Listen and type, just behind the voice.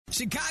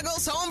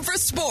Chicago's home for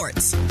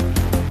sports.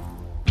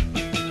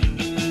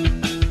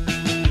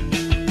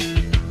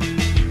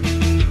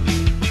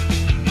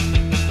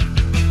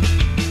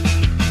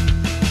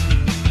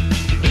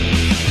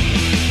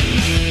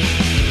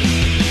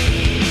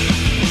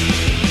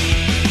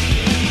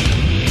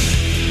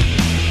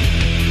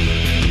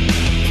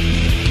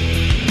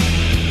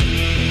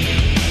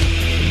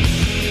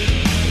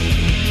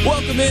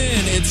 Welcome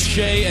in. It's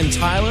Shea and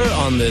Tyler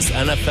on this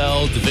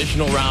NFL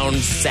divisional round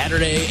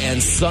Saturday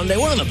and Sunday.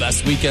 One of the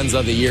best weekends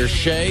of the year,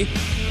 Shea.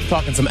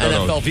 Talking some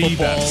NFL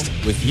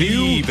football with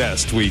you. The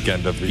best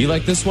weekend of the year. You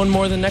like this one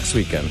more than next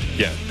weekend?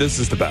 Yeah, this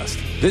is the best.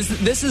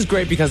 This is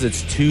great because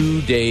it's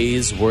 2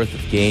 days worth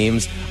of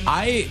games.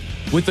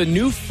 With a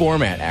new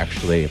format,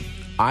 actually,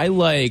 I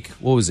like,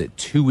 what was it,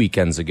 2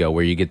 weekends ago,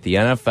 where you get the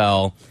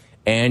NFL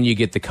and you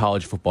get the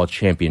college football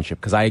championship,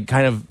 because I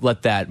kind of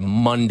let that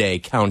Monday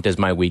count as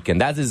my weekend.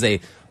 That is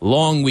a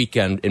long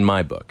weekend in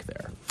my book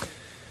there.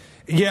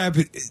 Yeah,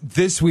 but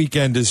this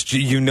weekend is,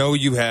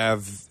 you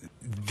have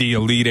the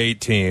Elite Eight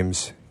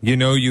teams.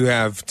 You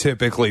have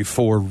typically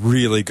 4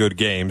 really good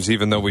games,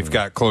 even though we've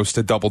got close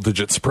to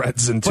double-digit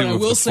spreads in 2 of the 4.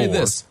 But I will say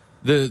this.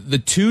 The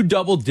 2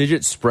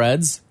 double-digit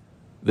spreads,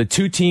 the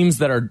 2 teams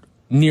that are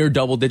near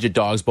double-digit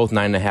dogs, both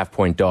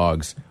 9.5-point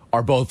dogs,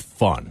 are both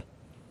fun.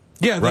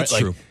 Yeah, that's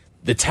true.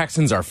 The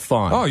Texans are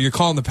fun. Oh, you're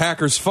calling the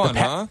Packers fun,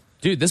 huh?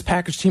 Dude, this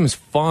Packers team is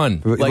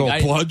fun. Little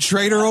blood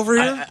trader over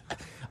here?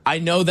 I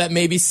know that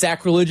may be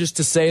sacrilegious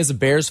to say as a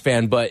Bears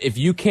fan, but if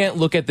you can't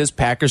look at this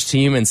Packers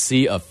team and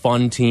see a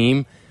fun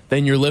team,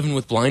 then you're living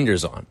with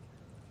blinders on.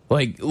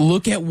 Like,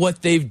 look at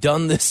what they've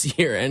done this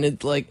year, and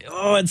it's like,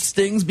 oh, it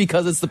stings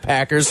because it's the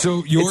Packers.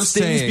 So you're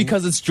saying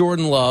because it's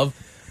Jordan Love,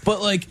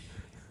 but like,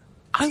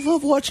 I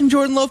love watching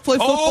Jordan Love play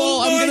football.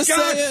 Oh, I'm my going to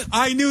God. say it.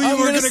 I knew you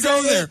were going to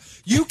go there.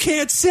 You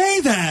can't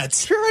say that.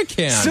 Sure I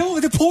can.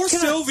 The poor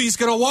Sylvie's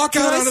going to walk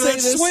out onto that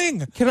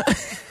swing.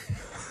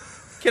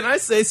 Can I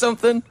say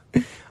something?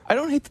 I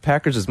don't hate the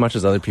Packers as much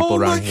as other people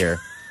around here.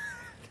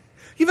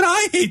 Even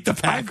I hate the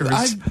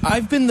Packers.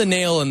 I've been the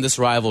nail in this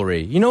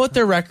rivalry. You know what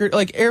their record?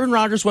 Like, Aaron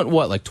Rodgers went,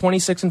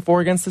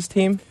 26-4 against this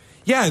team?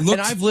 Yeah, and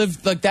I've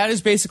lived, that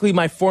is basically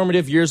my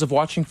formative years of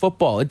watching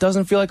football. It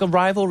doesn't feel like a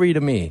rivalry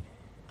to me.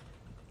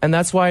 And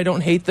that's why I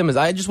don't hate them.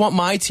 I just want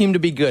my team to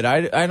be good.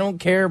 I don't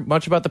care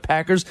much about the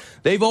Packers.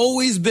 They've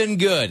always been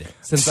good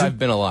since I've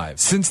been alive.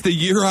 Since the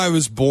year I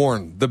was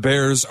born, the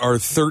Bears are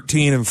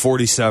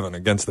 13-47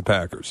 against the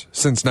Packers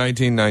since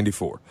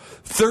 1994.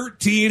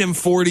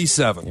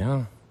 13-47.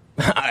 Yeah,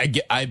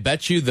 I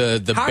bet you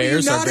the How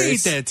Bears do you are not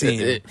hate that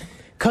team?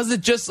 Because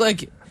it just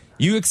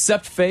you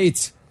accept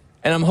fate,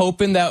 and I'm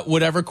hoping that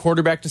whatever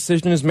quarterback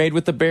decision is made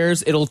with the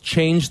Bears, it'll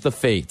change the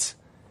fate.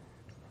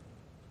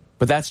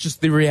 But that's just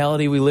the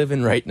reality we live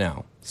in right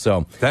now.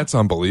 So that's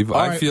unbelievable.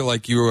 Right. I feel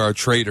like you are a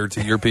traitor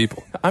to your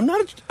people. I'm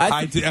not.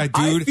 I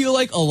feel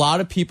like a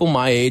lot of people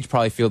my age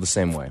probably feel the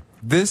same way.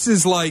 This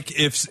is like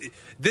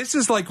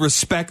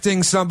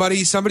respecting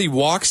somebody. Somebody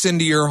walks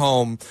into your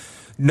home,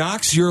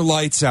 knocks your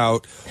lights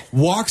out,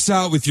 walks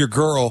out with your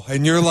girl,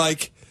 and you're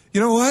like,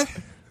 you know what?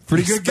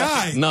 Pretty good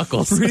guy.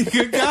 Knuckles. Pretty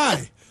good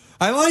guy.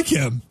 I like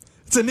him.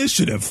 It's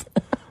initiative.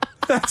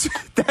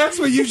 That's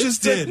what you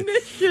just did.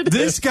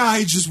 This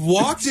guy just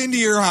walked into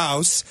your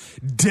house,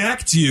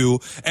 decked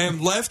you,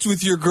 and left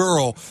with your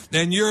girl,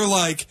 and you're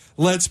like,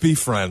 let's be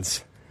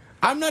friends.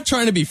 I'm not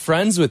trying to be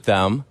friends with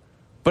them,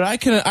 but I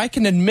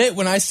can admit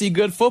when I see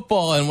good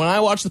football, and when I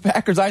watch the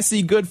Packers, I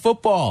see good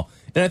football.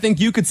 And I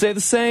think you could say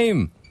the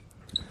same.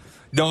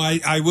 No,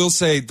 I will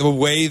say the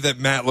way that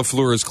Matt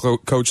LaFleur has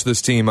coached this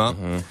team up,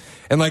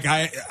 and like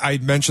I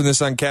mentioned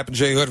this on Cap and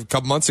J Hood a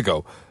couple months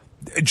ago,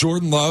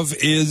 Jordan Love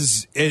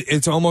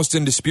it's almost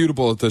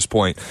indisputable at this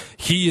point.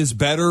 He is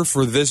better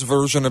for this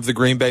version of the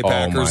Green Bay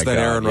Packers than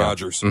Aaron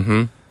Rodgers.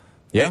 Mm-hmm.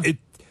 Yeah.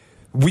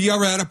 We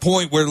are at a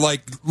point where,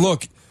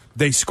 look,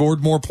 they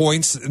scored more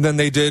points than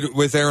they did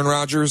with Aaron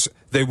Rodgers.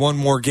 They won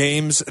more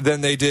games than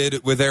they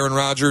did with Aaron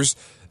Rodgers.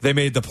 They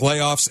made the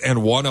playoffs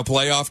and won a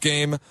playoff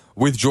game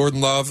with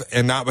Jordan Love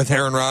and not with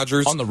Aaron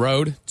Rodgers. On the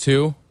road,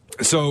 too.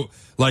 So,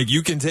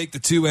 you can take the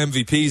 2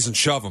 MVPs and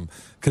shove them,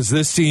 because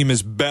this team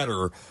is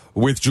better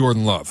with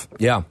Jordan Love.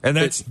 Yeah. And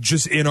that's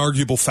just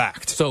inarguable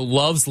fact. So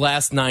Love's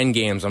last 9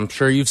 games, I'm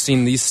sure you've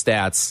seen these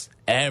stats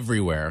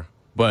everywhere,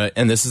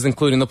 and this is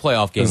including the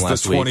playoff game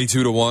last week.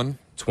 22-1?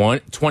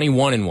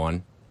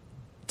 21-1,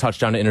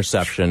 touchdown to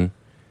interception,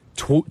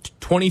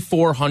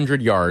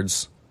 2,400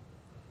 yards,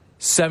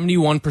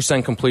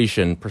 71%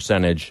 completion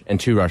percentage, and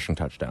 2 rushing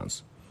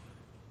touchdowns.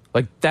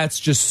 That's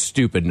just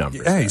stupid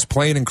numbers. Yeah, he's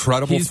playing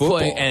incredible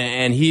football.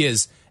 And he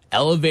is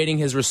elevating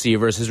his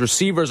receivers. His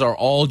receivers are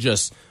all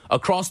just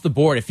across the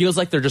board. It feels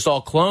like they're just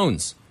all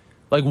clones.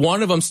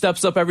 One of them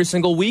steps up every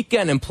single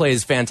weekend and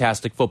plays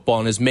fantastic football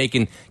and is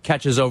making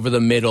catches over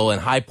the middle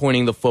and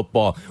high-pointing the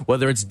football,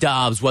 whether it's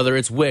Dobbs, whether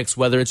it's Wicks,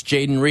 whether it's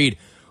Jaden Reed.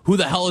 Who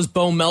the hell is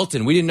Bo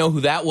Melton? We didn't know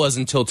who that was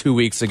until 2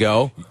 weeks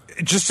ago.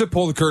 Just to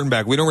pull the curtain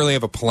back, we don't really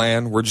have a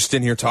plan. We're just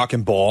in here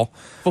talking ball.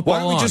 Football. Why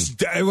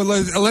don't we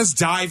let's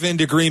dive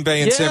into Green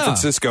Bay and San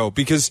Francisco,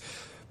 because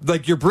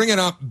like you're bringing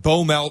up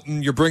Bo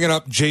Melton, you're bringing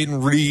up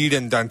Jaden Reed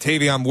and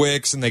Dontavion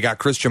Wicks, and they got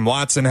Christian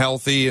Watson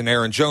healthy, and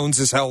Aaron Jones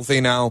is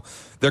healthy now.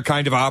 They're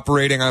kind of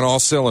operating on all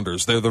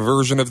cylinders. They're the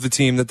version of the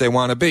team that they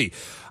want to be.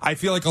 I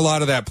feel like a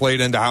lot of that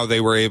played into how they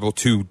were able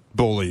to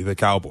bully the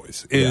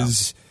Cowboys.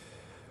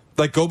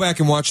 Like, go back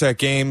and watch that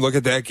game. Look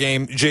at that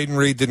game. Jaden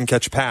Reed didn't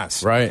catch a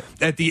pass. Right.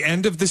 At the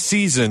end of the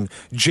season,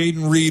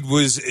 Jaden Reed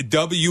was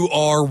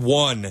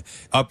WR1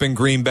 up in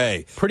Green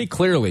Bay. Pretty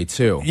clearly,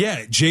 too.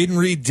 Yeah, Jaden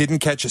Reed didn't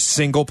catch a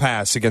single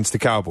pass against the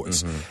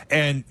Cowboys.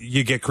 And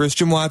you get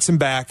Christian Watson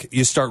back.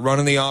 You start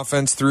running the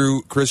offense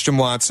through Christian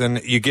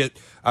Watson. You get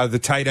the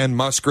tight end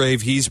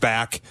Musgrave. He's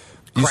back.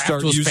 You Kraft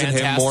start was using him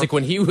more. fantastic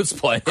when he was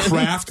playing.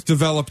 Kraft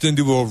developed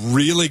into a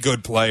really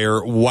good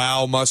player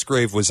while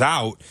Musgrave was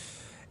out.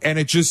 And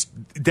it just,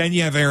 then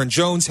you have Aaron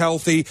Jones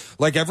healthy.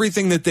 Like,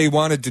 everything that they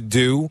wanted to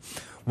do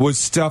was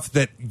stuff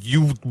that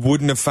you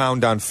wouldn't have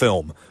found on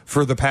film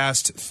for the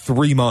past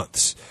 3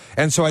 months.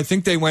 And so I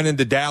think they went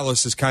into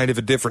Dallas as kind of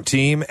a different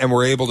team and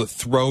were able to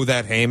throw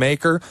that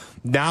haymaker.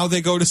 Now they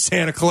go to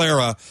Santa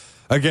Clara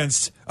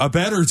against a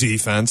better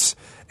defense.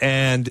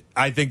 And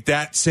I think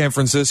that San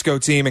Francisco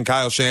team and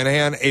Kyle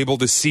Shanahan able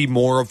to see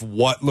more of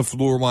what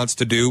LaFleur wants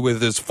to do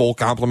with his full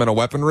complement of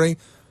weaponry.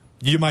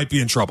 You might be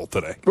in trouble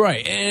today.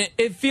 Right. And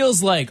it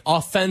feels like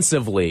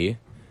offensively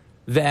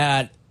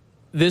that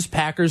this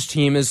Packers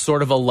team is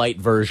sort of a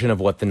light version of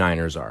what the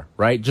Niners are,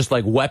 right? Just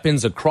like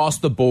weapons across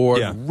the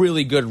board,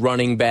 really good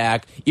running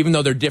back, even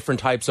though they're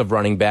different types of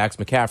running backs.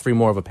 McCaffrey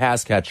more of a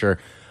pass catcher.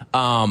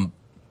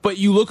 But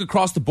you look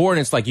across the board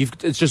and it's like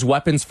it's just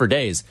weapons for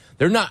days.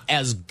 They're not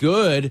as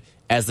good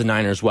as the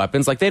Niners'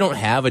 weapons. Like, they don't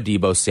have a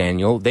Deebo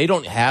Samuel. They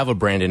don't have a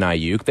Brandon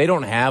Ayuk. They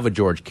don't have a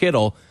George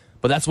Kittle.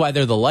 But that's why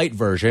they're the light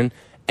version.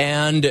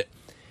 And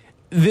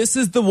this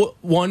is the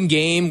one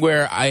game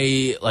where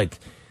I like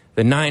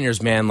the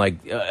Niners, man,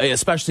 like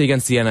especially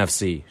against the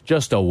NFC,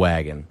 just a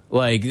wagon.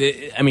 Like,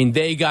 I mean,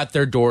 they got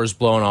their doors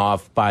blown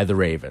off by the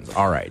Ravens.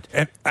 All right.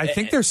 And I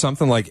think there's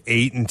something like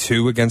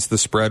 8-2 against the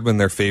spread when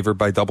they're favored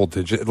by double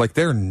digit. Like,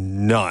 they're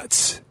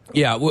nuts.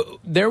 Yeah,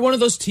 they're one of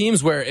those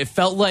teams where it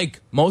felt like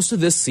most of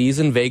this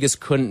season, Vegas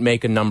couldn't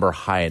make a number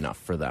high enough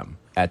for them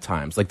at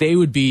times. Like, they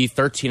would be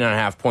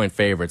 13.5-point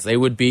favorites. They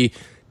would be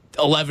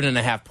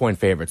 11.5-point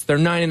favorites. They're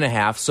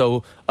 9.5,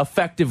 so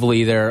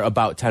effectively they're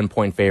about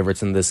 10-point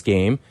favorites in this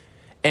game.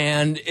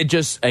 And it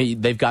just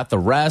they've got the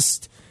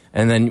rest,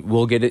 and then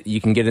we'll get it. You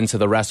can get into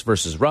the rest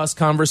versus rust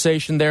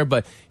conversation there.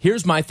 But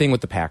here's my thing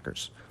with the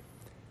Packers.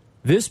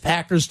 This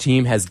Packers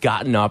team has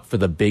gotten up for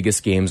the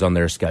biggest games on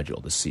their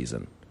schedule this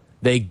season.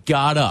 They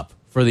got up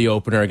for the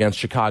opener against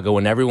Chicago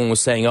when everyone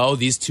was saying, "Oh,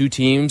 these two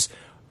teams,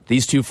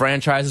 these two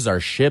franchises are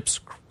ships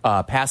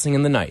passing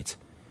in the night."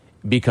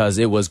 Because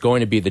it was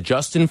going to be the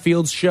Justin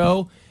Fields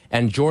show,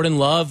 and Jordan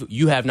Love,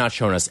 you have not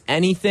shown us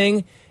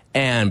anything,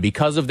 and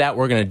because of that,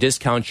 we're going to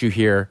discount you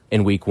here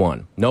in week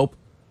 1. Nope.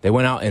 They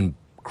went out and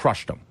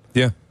crushed them.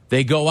 Yeah.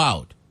 They go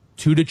out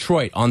to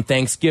Detroit on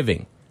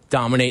Thanksgiving,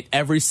 dominate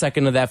every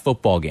second of that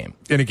football game.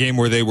 In a game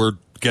where they were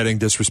getting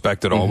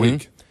disrespected all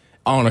week.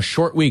 On a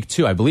short week,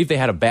 too. I believe they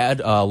had a bad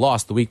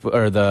loss the week,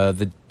 or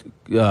the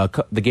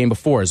game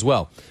before as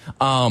well.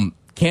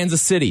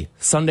 Kansas City,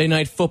 Sunday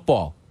Night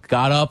Football.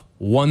 Got up,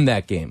 won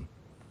that game.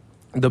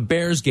 The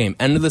Bears game,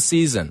 end of the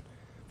season,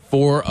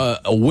 for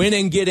a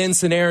win-and-get-in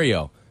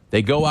scenario.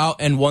 They go out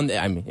and won.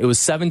 I mean, it was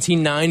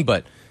 17-9,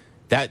 but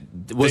that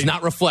was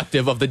not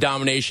reflective of the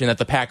domination that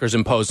the Packers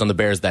imposed on the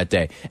Bears that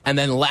day. And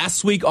then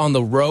last week on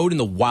the road in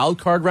the wild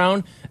card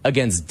round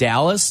against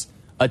Dallas,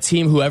 a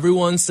team who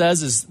everyone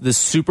says is the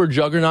super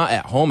juggernaut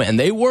at home, and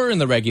they were in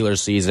the regular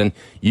season,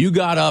 you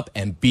got up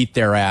and beat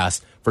their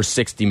ass for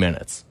 60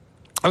 minutes.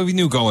 I mean, we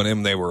knew going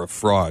in they were a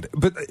fraud.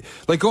 But,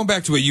 like, going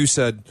back to what you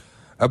said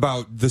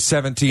about the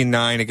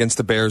 17-9 against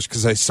the Bears,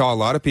 because I saw a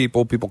lot of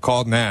people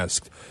called and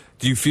asked,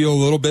 do you feel a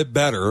little bit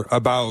better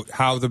about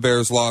how the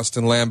Bears lost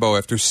in Lambeau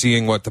after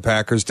seeing what the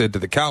Packers did to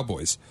the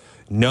Cowboys?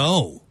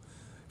 No.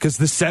 Because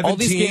the 17... All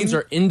these games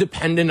are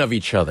independent of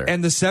each other.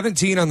 And the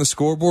 17 on the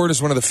scoreboard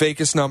is one of the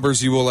fakest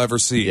numbers you will ever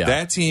see. Yeah.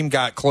 That team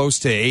got close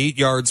to 8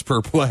 yards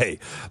per play.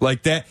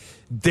 Like that...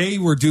 They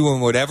were doing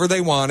whatever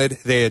they wanted.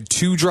 They had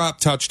 2 drop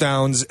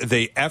touchdowns.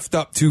 They effed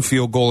up 2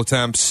 field goal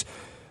attempts.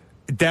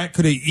 That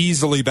could have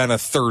easily been a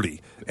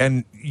 30.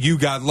 And you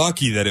got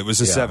lucky that it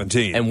was a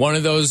 17. And one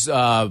of those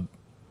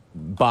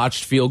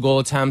botched field goal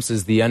attempts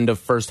is the end of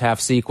first half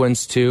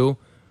sequence, too,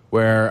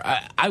 where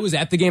I was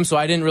at the game, so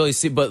I didn't really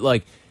see. But,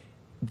 like,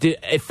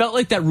 it felt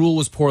like that rule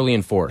was poorly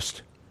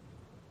enforced.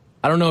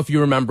 I don't know if you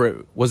remember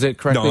it. Was it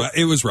correct? No,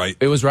 it was right.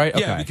 It was right?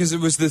 Okay. Yeah, because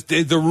it was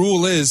the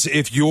rule is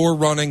if you're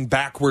running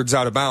backwards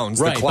out of bounds,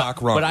 the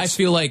clock runs. But I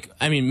feel like,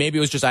 I mean, maybe it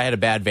was just I had a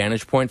bad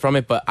vantage point from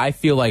it, but I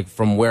feel like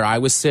from where I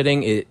was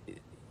sitting,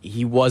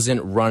 he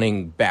wasn't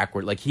running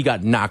backward. Like, he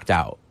got knocked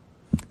out.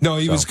 No,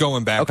 he was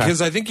going back. Okay.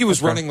 Because I think he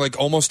was running like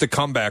almost a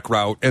comeback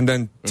route, and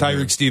then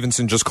Tyreek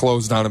Stevenson just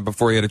closed on him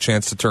before he had a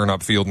chance to turn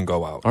upfield and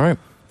go out. All right.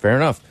 Fair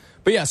enough.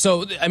 But yeah,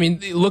 so, I mean,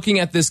 looking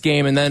at this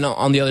game, and then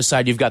on the other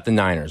side, you've got the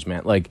Niners,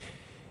 man. Like,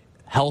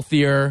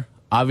 healthier,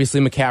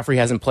 Obviously, McCaffrey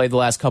hasn't played the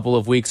last couple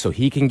of weeks, so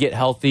he can get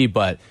healthy.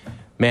 But,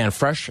 man,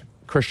 fresh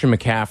Christian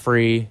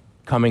McCaffrey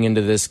coming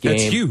into this game.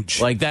 That's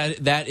huge. Like,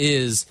 that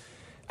is...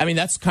 I mean,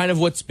 that's kind of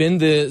what's been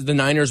the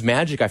Niners'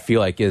 magic, I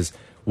feel like, is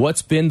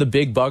what's been the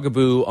big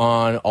bugaboo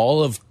on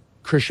all of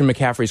Christian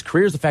McCaffrey's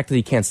career is the fact that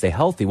he can't stay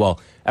healthy.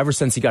 Well, ever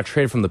since he got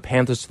traded from the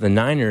Panthers to the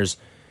Niners,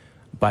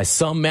 by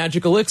some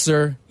magic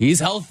elixir, he's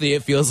healthy,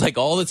 it feels like,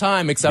 all the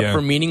time, except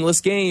for meaningless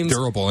games.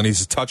 Durable, and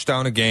he's a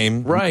touchdown a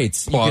game. Right.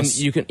 Plus.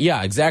 You can,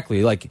 yeah,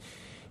 exactly. Like,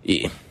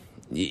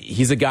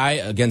 he's a guy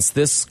against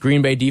this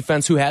Green Bay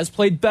defense who has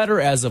played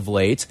better as of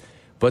late,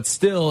 but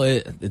still,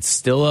 it's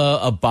still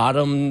a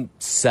bottom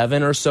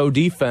 7 or so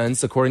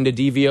defense, according to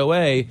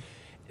DVOA.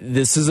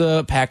 This is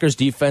a Packers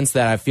defense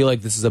that I feel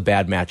like this is a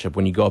bad matchup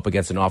when you go up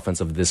against an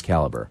offense of this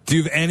caliber. Do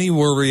you have any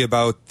worry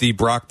about the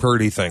Brock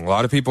Purdy thing? A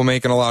lot of people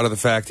making a lot of the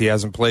fact he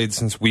hasn't played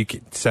since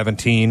week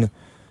 17.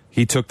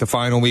 He took the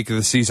final week of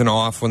the season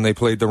off when they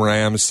played the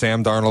Rams.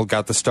 Sam Darnold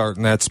got the start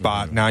in that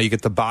spot. Now you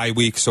get the bye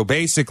week. So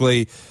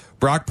basically,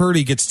 Brock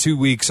Purdy gets 2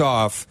 weeks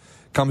off,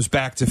 comes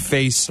back to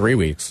face 3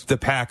 weeks. The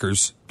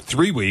Packers.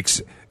 3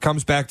 weeks,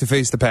 comes back to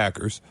face the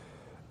Packers.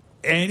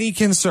 Any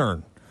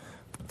concern?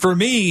 For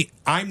me,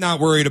 I'm not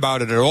worried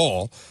about it at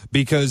all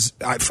because,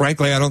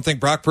 frankly, I don't think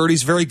Brock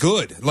Purdy's very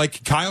good.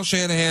 Like Kyle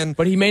Shanahan.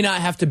 But he may not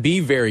have to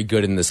be very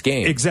good in this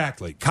game.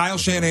 Exactly. Kyle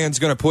Shanahan's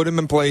going to put him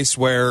in place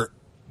where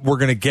we're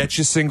going to get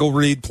you single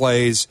read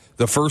plays.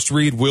 The first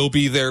read will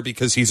be there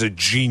because he's a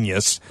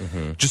genius.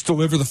 Just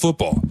deliver the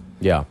football.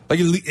 Yeah. Like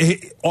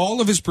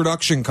all of his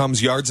production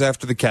comes yards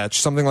after the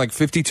catch. Something like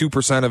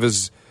 52% of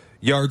his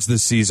yards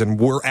this season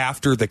were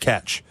after the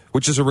catch,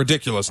 which is a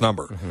ridiculous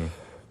number.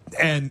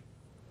 And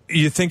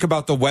you think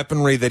about the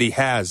weaponry that he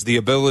has, the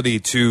ability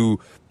to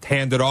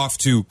hand it off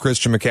to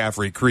Christian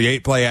McCaffrey,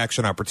 create play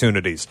action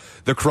opportunities,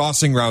 the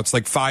crossing routes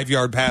like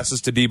 5-yard passes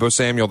to Deebo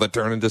Samuel that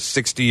turn into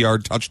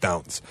 60-yard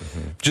touchdowns.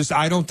 Just,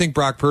 I don't think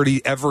Brock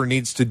Purdy ever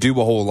needs to do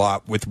a whole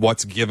lot with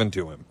what's given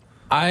to him.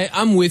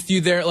 I'm with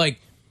you there.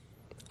 Like,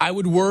 I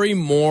would worry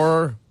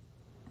more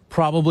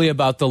probably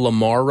about the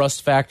Lamar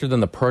rust factor than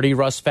the Purdy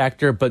rust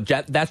factor, but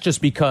that's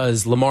just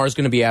because Lamar is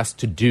going to be asked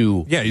to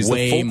do he's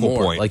way the focal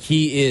more. point. Like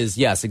he is,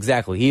 yes,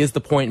 exactly. He is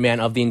the point man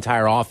of the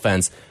entire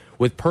offense.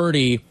 With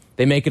Purdy,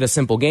 they make it a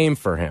simple game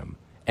for him,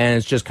 and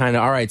it's just kind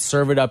of all right.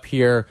 Serve it up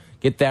here,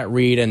 get that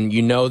read, and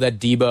you know that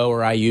Deebo or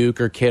Ayuk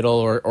or Kittle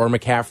or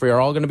McCaffrey are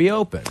all going to be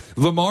open.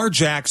 Lamar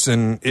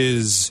Jackson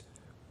is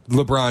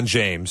LeBron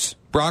James.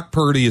 Brock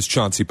Purdy is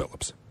Chauncey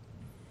Billups.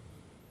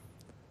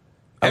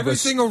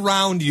 Everything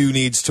around you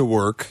needs to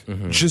work.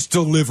 Just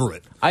deliver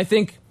it. I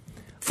think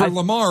for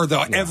Lamar,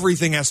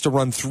 everything has to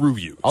run through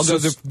you. So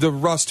the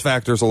rust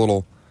factor is a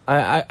little.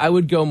 I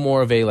would go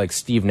more of a like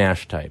Steve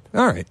Nash type.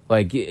 All right,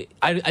 like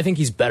I think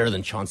he's better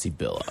than Chauncey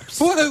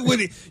Billups. Well,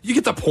 you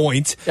get the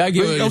point. I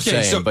get what you're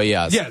saying, but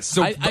yes.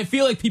 So, I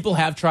feel like people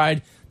have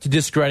tried to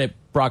discredit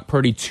Brock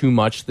Purdy too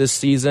much this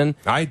season.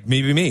 I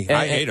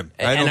hate him.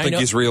 I don't think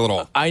he's real at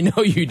all. I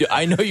know you do.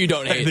 I know you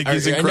don't hate. I think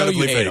he's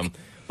incredibly fake. Him.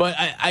 But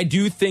I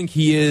do think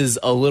he is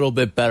a little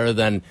bit better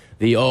than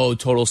the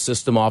total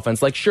system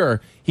offense. Like,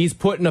 sure, he's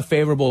put in a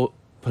favorable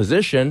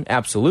position,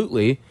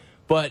 absolutely,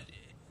 but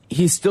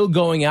he's still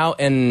going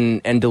out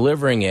and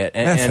delivering it.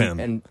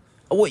 And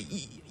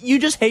you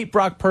just hate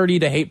Brock Purdy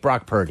to hate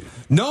Brock Purdy.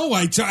 No,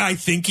 I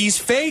think he's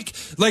fake.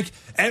 Like,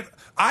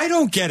 I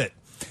don't get it.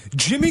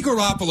 Jimmy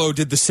Garoppolo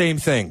did the same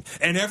thing,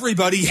 and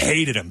everybody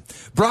hated him.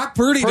 Brock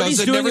Purdy's does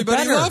it, and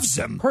everybody loves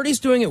him. Purdy's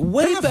doing it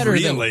way better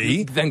than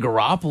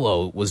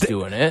Garoppolo was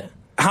doing it.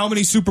 How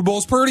many Super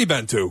Bowls Purdy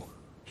been to?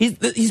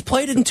 He's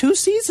played it in 2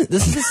 seasons.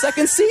 This is his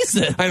second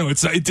season. I know,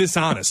 it's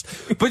dishonest.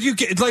 But you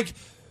get, like,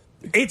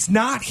 it's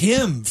not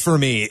him for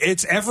me.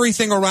 It's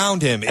everything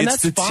around him. And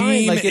it's the fine.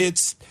 team. Like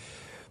it's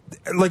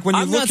like when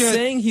you look at... I'm not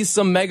saying he's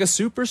some mega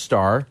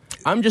superstar.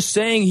 I'm just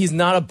saying he's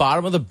not a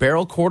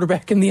bottom-of-the-barrel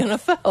quarterback in the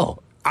NFL.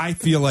 I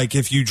feel like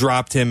if you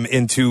dropped him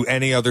into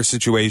any other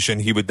situation,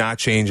 he would not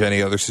change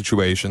any other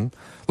situation.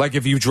 Like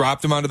if you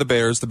dropped him onto the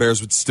Bears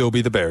would still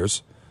be the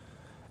Bears.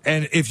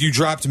 And if you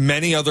dropped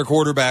many other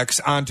quarterbacks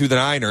onto the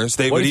Niners,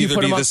 they would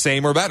either be the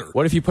same or better.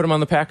 What if you put him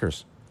on the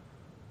Packers?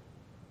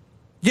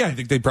 Yeah, I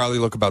think they'd probably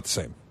look about the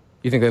same.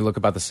 You think they look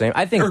about the same?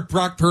 I think. Or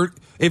Brock Purdy.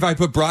 If I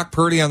put Brock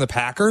Purdy on the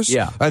Packers,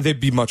 they'd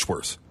be much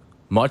worse.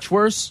 Much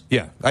worse?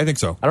 Yeah, I think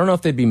so. I don't know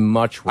if they'd be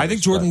much worse. I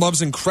think Jordan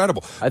Love's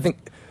incredible. I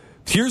think.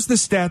 Here's the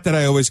stat that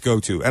I always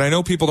go to, and I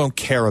know people don't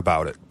care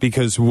about it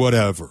because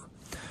whatever.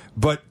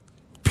 But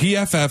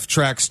PFF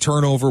tracks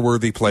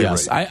turnover-worthy play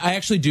rate. I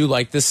actually do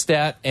like this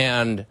stat,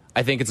 and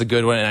I think it's a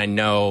good one, and I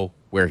know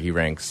where he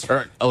ranks,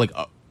 or like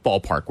a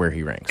ballpark where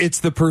he ranks. It's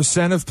the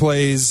percent of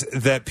plays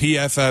that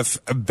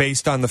PFF,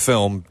 based on the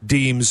film,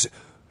 deems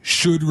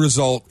should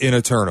result in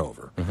a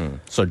turnover.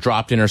 So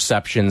dropped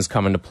interceptions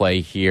come into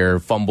play here,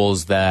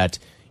 fumbles that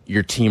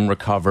your team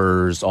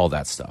recovers, all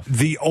that stuff.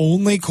 The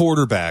only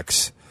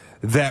quarterbacks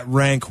that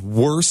rank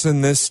worse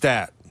in this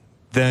stat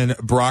than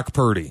Brock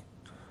Purdy.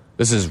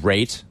 This is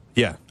rate?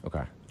 Yeah.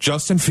 Okay.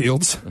 Justin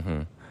Fields,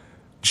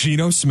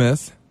 Geno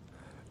Smith,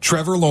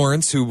 Trevor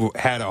Lawrence, who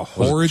had a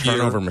horrid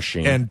turnover year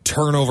machine. and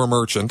turnover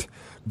merchant.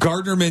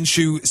 Gardner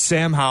Minshew,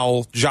 Sam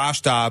Howell,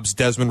 Josh Dobbs,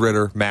 Desmond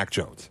Ridder, Mac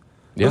Jones.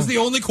 Yeah. Those are the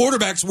only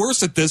quarterbacks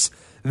worse at this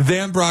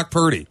than Brock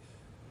Purdy.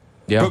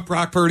 Yeah. But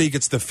Brock Purdy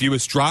gets the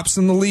fewest drops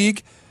in the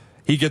league.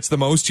 He gets the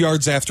most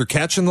yards after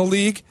catch in the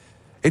league.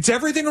 It's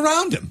everything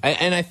around him.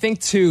 And I think,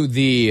 too,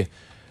 the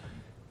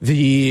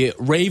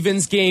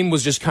Ravens game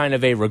was just kind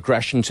of a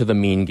regression to the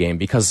mean game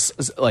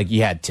because, like,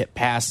 you had tip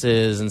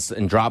passes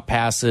and drop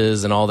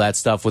passes and all that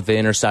stuff with the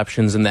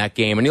interceptions in that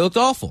game, and he looked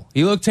awful.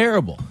 He looked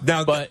terrible.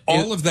 Now, but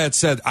all of that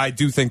said, I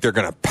do think they're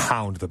going to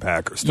pound the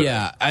Packers today.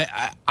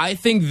 Yeah, I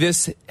think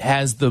this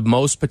has the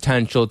most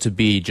potential to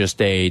be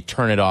just a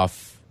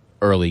turn-it-off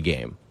early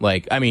game.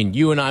 Like, I mean,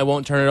 you and I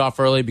won't turn it off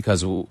early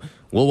because we'll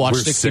watch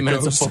 60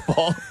 minutes of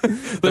football.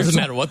 Doesn't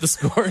matter what the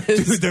score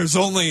is. Dude, there's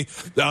only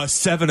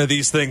 7 of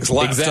these things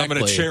left. Exactly. I'm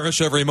going to cherish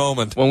every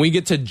moment. When we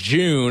get to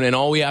June and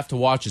all we have to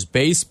watch is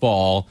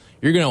baseball,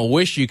 you're going to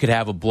wish you could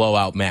have a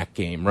blowout MAC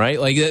game, right?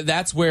 Like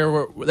that's where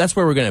we're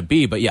going to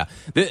be. But yeah,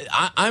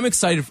 I'm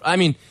excited. I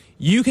mean,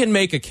 you can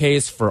make a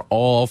case for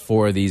all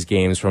 4 of these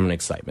games from an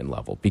excitement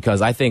level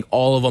because I think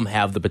all of them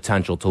have the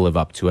potential to live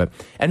up to it.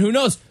 And who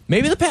knows?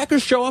 Maybe the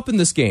Packers show up in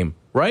this game,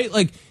 right?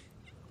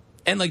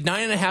 And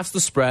 9.5's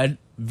the spread.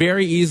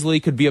 Very easily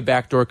could be a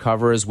backdoor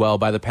cover as well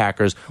by the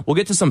Packers. We'll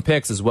get to some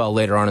picks as well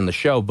later on in the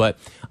show. But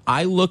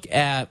I look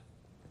at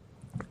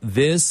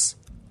this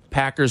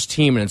Packers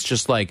team, and it's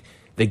just like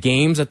the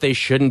games that they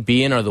shouldn't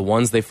be in are the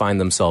ones they find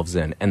themselves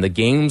in. And the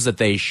games that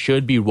they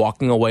should be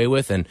walking away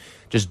with and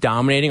just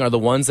dominating are the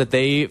ones that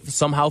they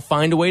somehow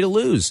find a way to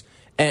lose.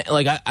 And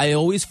I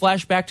always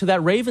flash back to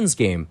that Ravens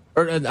game.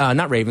 Or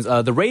not Ravens,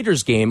 the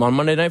Raiders game on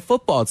Monday Night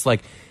Football. It's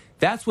like,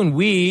 that's when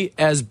we,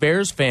 as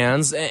Bears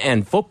fans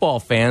and football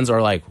fans,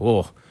 are like,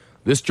 whoa,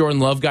 this Jordan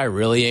Love guy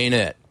really ain't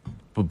it.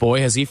 But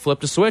boy, has he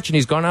flipped a switch, and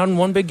he's gone out and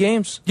won big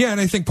games. Yeah,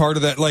 and I think part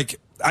of that,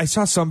 I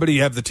saw somebody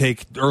have the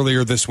take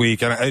earlier this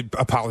week, and I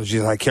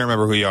apologize, I can't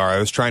remember who you are. I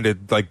was trying to,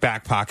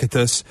 back pocket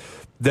this,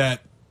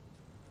 that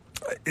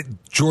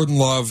Jordan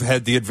Love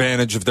had the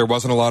advantage of there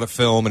wasn't a lot of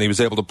film, and he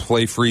was able to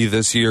play free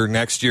this year.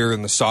 Next year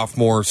in the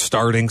sophomore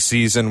starting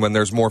season when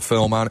there's more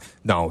film on it.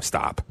 No,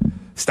 stop.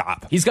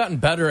 He's gotten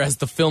better as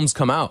the films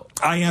come out.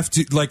 I have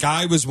to,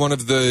 I was one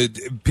of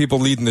the people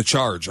leading the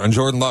charge on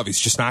Jordan Love. He's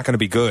just not going to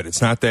be good.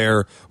 It's not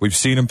there. We've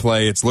seen him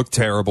play. It's looked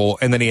terrible.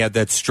 And then he had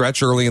that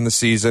stretch early in the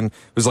season. It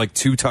was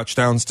 2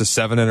 touchdowns to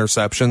 7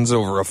 interceptions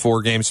over a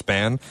 4-game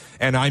span.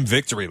 And I'm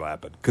victory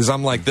lapping because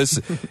I'm like,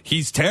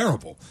 he's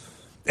terrible.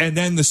 And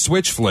then the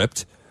switch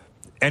flipped,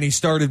 and he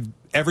started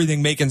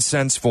everything making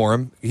sense for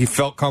him. He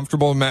felt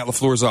comfortable in Matt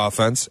LaFleur's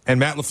offense, and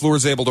Matt LaFleur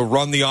is able to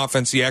run the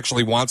offense he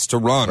actually wants to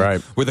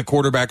run with a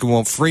quarterback who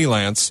won't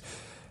freelance,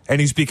 and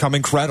he's become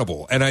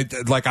incredible. And I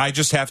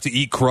just have to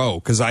eat crow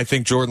because I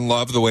think Jordan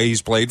Love, the way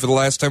he's played for the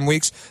last 10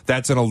 weeks,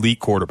 that's an elite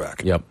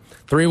quarterback. Yep.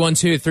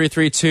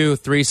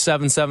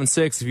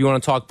 312-332-3776 if you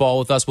want to talk ball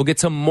with us. We'll get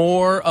to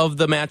more of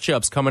the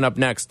matchups coming up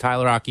next.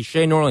 Tyler Rocky,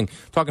 Shea Norling,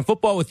 talking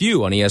football with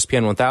you on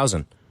ESPN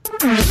 1000.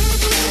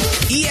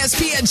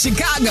 ESPN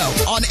Chicago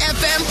on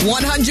FM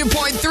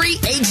 100.3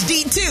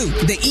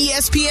 HD2, the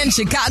ESPN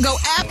Chicago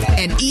app,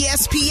 and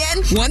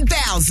ESPN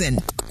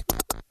 1000.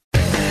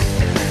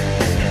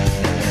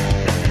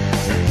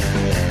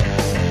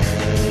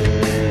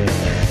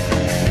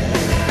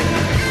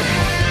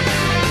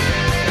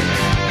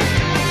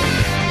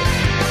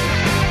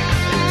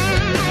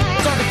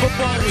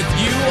 Football with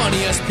you on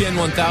ESPN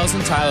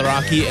 1000, Tyler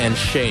Rocky and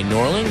Shea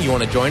Norling. You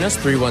want to join us?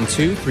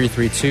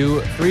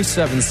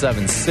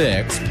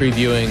 312-332-3776,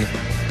 previewing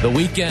the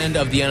weekend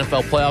of the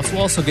NFL playoffs.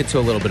 We'll also get to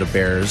a little bit of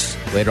Bears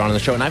later on in the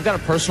show. And I've got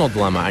a personal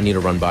dilemma I need to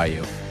run by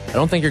you. I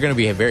don't think you're going to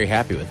be very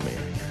happy with me.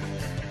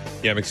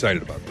 Yeah, I'm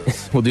excited about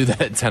this. We'll do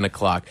that at 10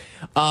 o'clock.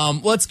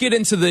 Let's get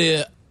into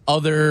the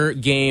other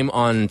game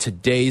on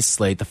today's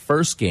slate, the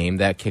first game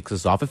that kicks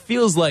us off. It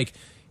feels like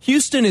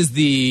Houston is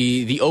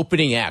the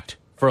opening act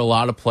for a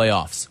lot of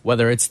playoffs,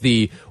 whether it's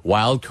the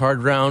wild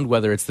card round,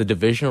 whether it's the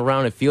divisional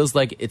round. It feels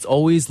like it's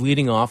always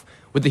leading off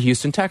with the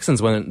Houston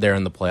Texans when they're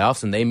in the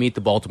playoffs, and they meet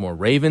the Baltimore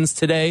Ravens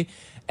today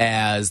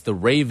as the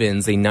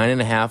Ravens, a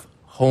 9.5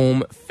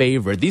 home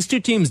favorite. These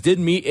two teams did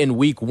meet in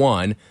week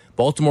 1.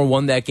 Baltimore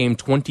won that game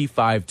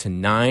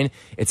 25-9.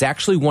 It's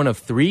actually one of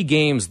 3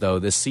 games, though,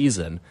 this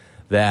season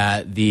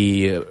that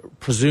the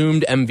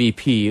presumed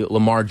MVP,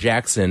 Lamar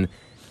Jackson,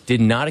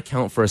 did not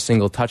account for a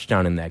single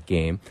touchdown in that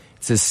game.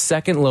 It's his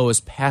second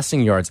lowest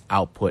passing yards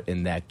output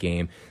in that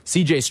game.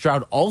 C.J.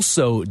 Stroud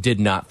also did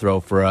not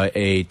throw for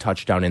a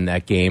touchdown in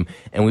that game.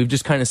 And we've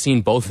just kind of seen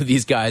both of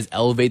these guys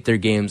elevate their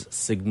games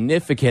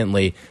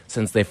significantly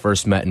since they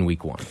first met in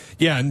week 1.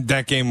 Yeah, and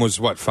that game was,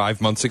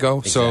 5 months ago?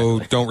 Exactly. So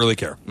don't really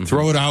care. Mm-hmm.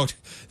 Throw it out.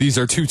 These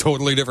are 2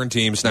 totally different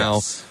teams now.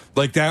 Yes.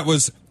 That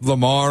was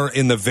Lamar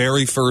in the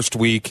very first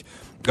week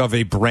of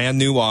a brand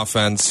new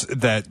offense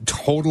that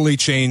totally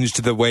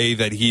changed the way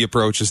that he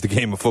approaches the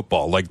game of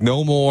football.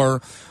 No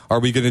more are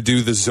we going to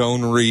do the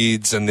zone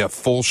reads and the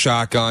full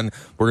shotgun.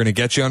 We're going to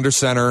get you under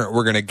center.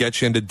 We're going to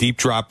get you into deep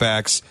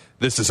dropbacks.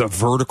 This is a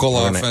vertical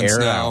offense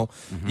now.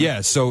 Mm-hmm.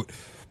 Yeah, so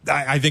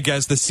I think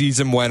as the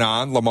season went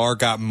on, Lamar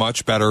got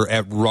much better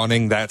at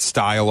running that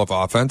style of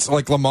offense.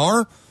 Like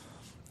Lamar,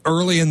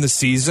 early in the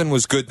season,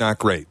 was good, not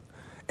great.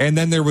 And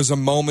then there was a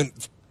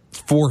moment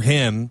for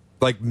him,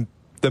 like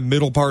the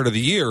middle part of the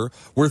year,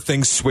 where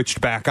things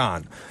switched back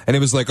on. And it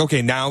was like,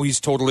 okay, now he's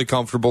totally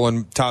comfortable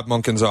in Todd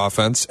Monken's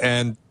offense,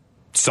 and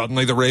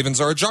suddenly the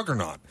Ravens are a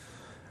juggernaut.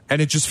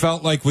 And it just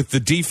felt like with the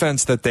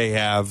defense that they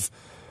have,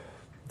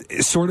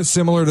 sort of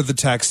similar to the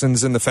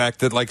Texans in the fact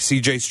that like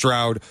C.J.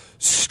 Stroud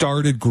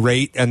started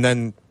great and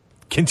then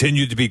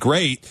continued to be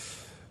great.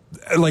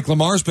 Like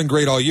Lamar's been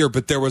great all year,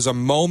 but there was a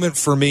moment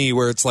for me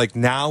where it's like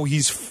now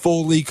he's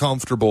fully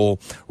comfortable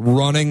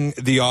running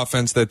the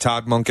offense that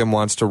Todd Monken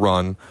wants to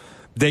run.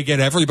 They get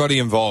everybody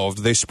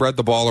involved. They spread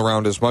the ball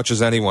around as much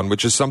as anyone,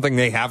 which is something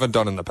they haven't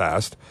done in the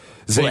past.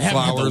 Zay Flowers,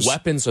 have the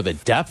weapons or the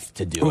depth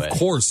to do it. Of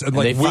course, and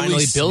like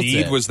Willie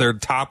Snead was their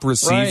top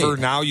receiver. Right.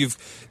 Now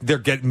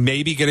they're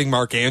maybe getting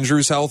Mark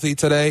Andrews healthy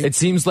today. It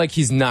seems like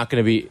he's not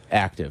going to be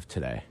active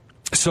today.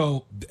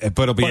 So,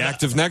 but he'll be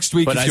active next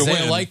week. But if you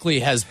Isaiah win.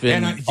 Likely has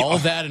been all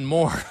that and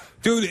more.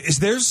 Dude,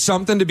 there's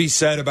something to be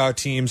said about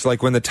teams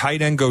like when the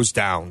tight end goes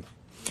down,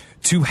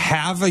 to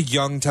have a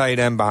young tight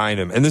end behind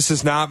him. And this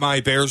is not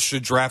my Bears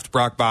should draft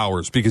Brock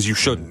Bowers, because you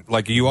shouldn't.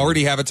 Like, you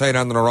already have a tight end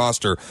on the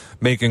roster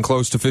making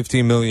close to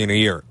 $15 million a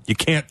year. You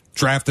can't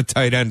draft a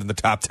tight end in the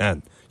top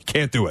 10. You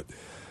can't do it.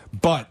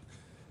 But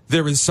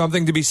there is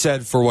something to be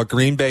said for what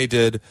Green Bay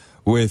did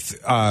with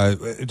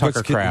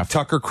Tucker Kraft.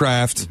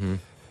 Mm-hmm.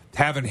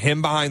 Having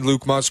him behind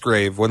Luke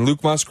Musgrave. When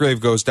Luke Musgrave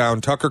goes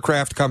down, Tucker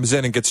Kraft comes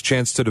in and gets a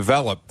chance to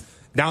develop.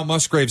 Now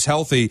Musgrave's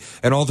healthy,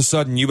 and all of a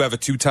sudden you have a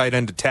two tight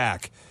end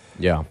attack.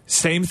 Yeah.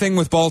 Same thing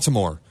with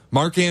Baltimore.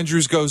 Mark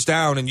Andrews goes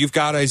down, and you've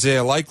got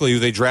Isaiah Likely, who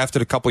they drafted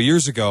a couple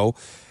years ago,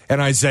 and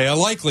Isaiah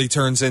Likely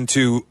turns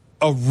into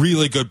a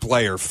really good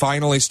player,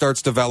 finally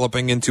starts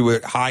developing into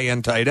a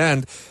high-end tight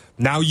end.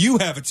 Now you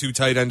have a two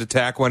tight end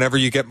attack whenever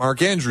you get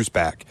Mark Andrews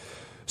back.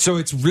 So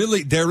it's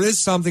really, there is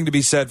something to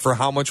be said for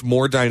how much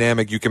more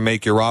dynamic you can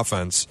make your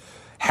offense,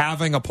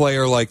 having a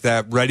player like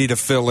that ready to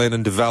fill in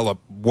and develop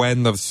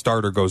when the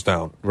starter goes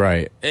down.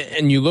 Right.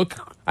 And you look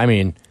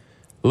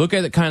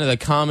at the kind of the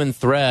common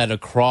thread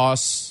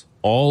across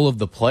all of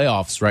the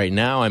playoffs right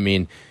now. I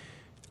mean,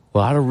 a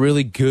lot of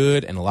really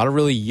good and a lot of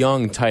really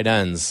young tight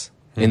ends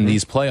in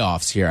these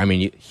playoffs here. I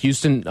mean,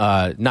 Houston,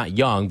 not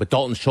young, but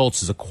Dalton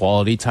Schultz is a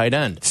quality tight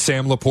end.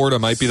 Sam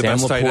Laporta might be the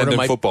best tight end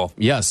in football.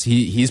 Yes,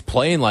 he's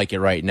playing like it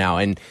right now.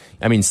 And,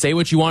 I mean, say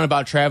what you want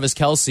about Travis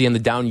Kelce and the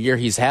down year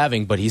he's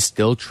having, but he's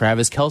still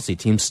Travis Kelce.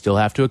 Teams still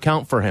have to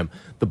account for him.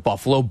 The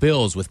Buffalo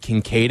Bills with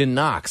Kincaid and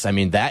Knox. I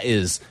mean, that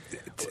is...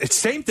 It's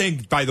same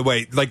thing, by the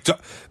way. Like,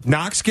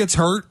 Knox gets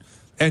hurt,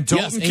 and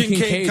Dalton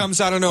Kincaid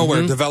comes out of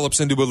nowhere, develops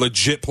into a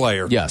legit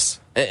player. Yes.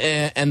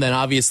 And then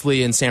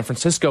obviously in San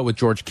Francisco with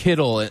George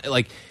Kittle,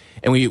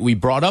 and we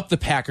brought up the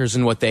Packers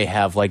and what they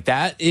have. Like,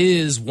 that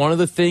is one of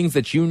the things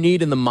that you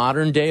need in the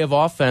modern day of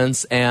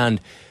offense,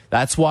 and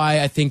that's why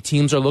I think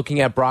teams are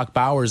looking at Brock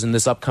Bowers in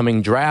this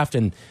upcoming draft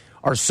and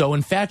are so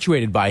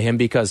infatuated by him,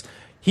 because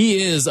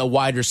he is a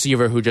wide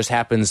receiver who just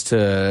happens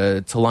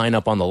to line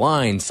up on the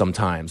line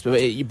sometimes.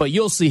 But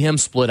you'll see him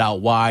split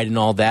out wide and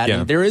all that,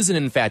 and there is an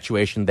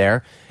infatuation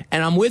there.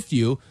 And I'm with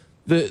you.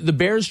 The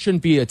Bears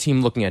shouldn't be a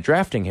team looking at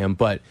drafting him,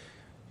 but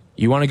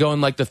you want to go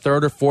in like the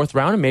third or fourth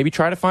round and maybe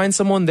try to find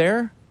someone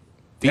there?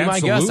 Be my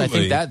guess. I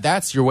think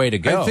that's your way to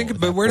go.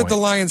 But where did the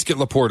Lions get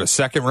Laporta?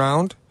 Second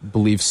round?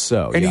 Believe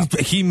so. And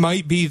he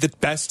might be the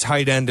best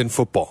tight end in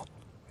football.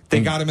 They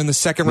got him in the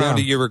second round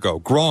a year ago.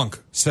 Gronk,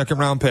 second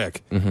round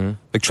pick.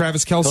 Like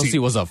Travis Kelce. Kelce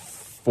was a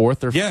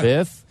fourth or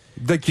fifth.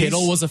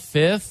 Kittle was a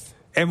fifth.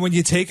 And when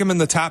you take him in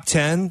the top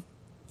 10,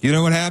 you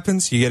know what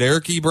happens? You get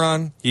Eric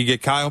Ebron, you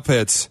get Kyle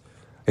Pitts.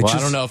 I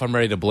don't know if I'm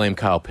ready to blame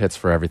Kyle Pitts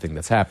for everything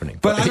that's happening.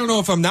 But I don't know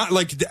if I'm not.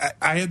 Like,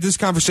 I had this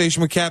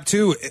conversation with Cap,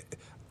 too.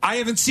 I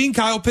haven't seen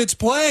Kyle Pitts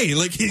play.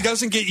 Like, he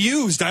doesn't get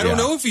used. I don't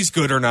know if he's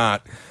good or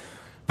not.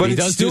 But he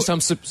does do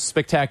some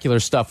spectacular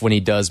stuff when he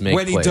does make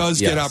plays. When he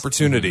does get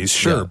opportunities,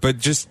 sure. Yeah. But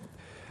just,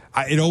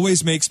 it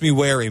always makes me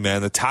wary,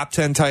 man. The top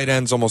 10 tight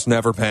ends almost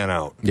never pan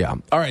out. Yeah.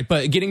 All right,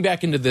 but getting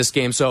back into this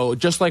game, so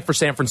just like for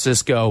San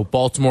Francisco,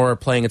 Baltimore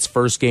playing its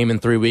first game in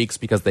 3 weeks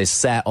because they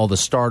sat all the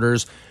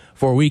starters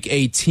for Week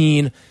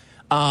 18.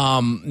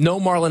 No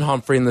Marlon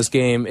Humphrey in this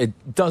game.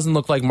 It doesn't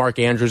look like Mark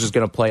Andrews is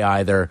going to play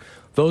either.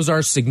 Those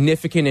are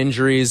significant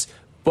injuries,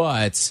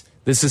 but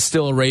this is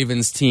still a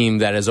Ravens team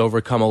that has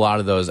overcome a lot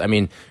of those. I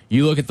mean,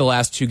 you look at the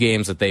last two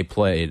games that they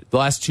played, the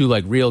last two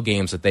like real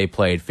games that they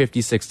played,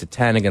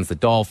 56-10 against the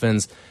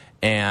Dolphins,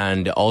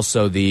 and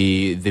also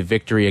the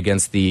victory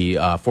against the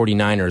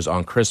 49ers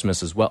on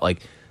Christmas as well.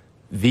 Like,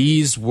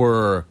 these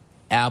were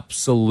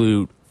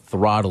absolute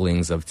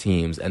throttlings of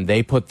teams, and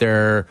they put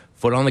their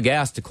foot on the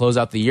gas to close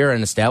out the year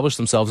and establish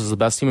themselves as the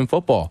best team in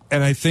football.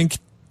 And I think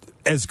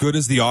as good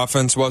as the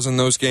offense was in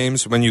those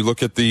games, when you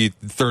look at the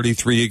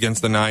 33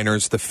 against the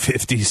Niners, the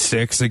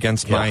 56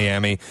 against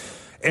Miami,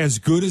 as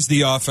good as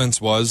the offense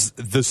was,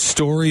 the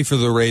story for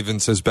the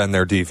Ravens has been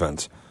their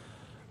defense.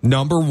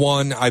 Number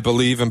one, I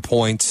believe, in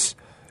points.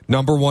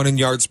 Number one in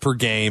yards per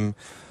game.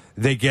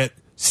 They get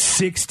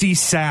 60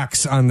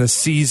 sacks on the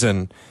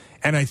season,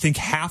 and I think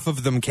half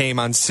of them came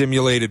on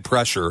simulated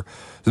pressure,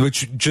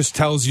 which just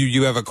tells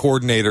you have a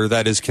coordinator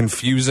that is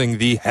confusing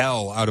the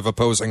hell out of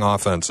opposing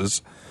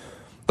offenses.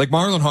 Like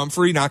Marlon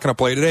Humphrey, not going to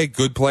play today.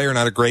 Good player,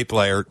 not a great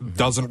player.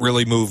 Doesn't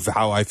really move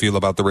how I feel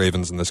about the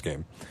Ravens in this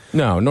game.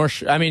 No,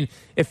 I mean,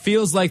 it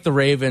feels like the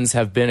Ravens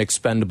have been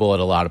expendable at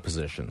a lot of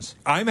positions.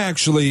 I'm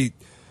actually,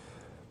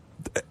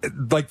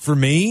 like, for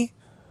me,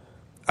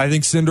 I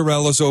think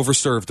Cinderella's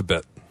overserved a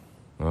bit.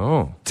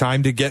 Oh.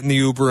 Time to get in the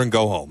Uber and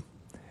go home.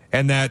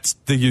 And that's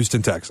the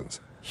Houston Texans.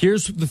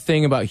 Here's the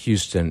thing about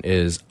Houston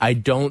is I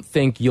don't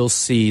think you'll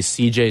see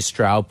C.J.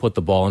 Stroud put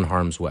the ball in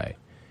harm's way.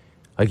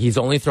 Like, he's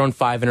only thrown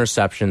 5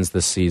 interceptions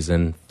this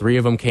season. 3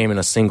 of them came in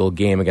a single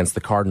game against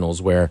the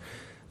Cardinals where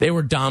they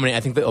were dominant.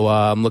 I think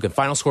I'm looking,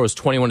 final score was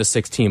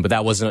 21-16, but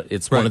that wasn't,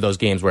 it's one of those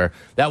games where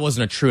that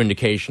wasn't a true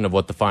indication of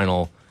what the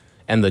final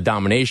and the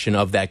domination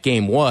of that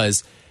game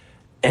was.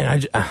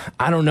 And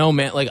I don't know,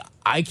 man. Like,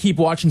 I keep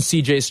watching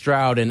C.J.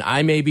 Stroud, and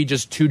I may be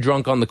just too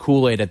drunk on the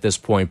Kool-Aid at this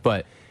point,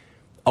 but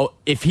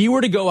if he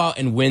were to go out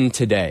and win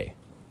today,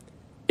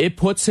 it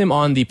puts him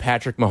on the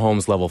Patrick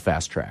Mahomes level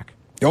fast track.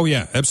 Oh,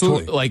 yeah,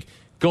 absolutely. Like,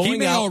 he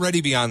may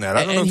already be on that.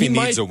 I don't know if he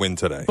needs a win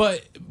today.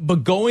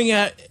 But going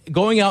out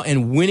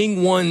and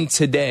winning one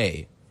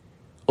today,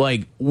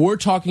 like, we're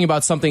talking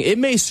about something, it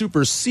may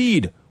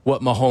supersede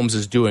what Mahomes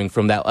is doing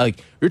from that.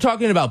 Like, you're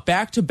talking about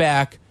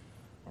back-to-back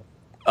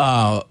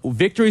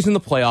victories in the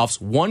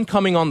playoffs, one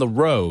coming on the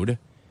road.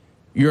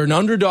 You're an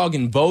underdog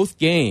in both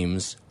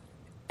games,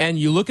 and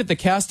you look at the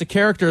cast of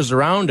characters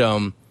around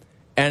him,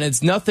 and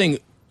it's nothing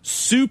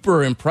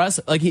super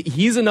impressive. Like,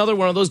 he's another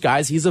one of those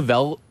guys. He's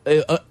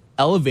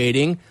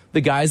elevating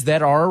the guys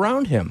that are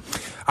around him.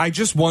 I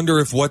just wonder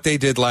if what they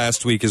did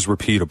last week is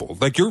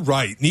repeatable. Like, you're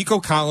right. Nico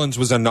Collins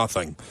was a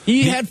nothing.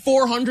 He had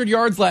 400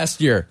 yards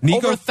last year.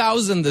 Over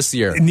 1,000 this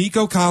year.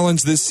 Nico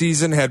Collins this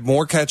season had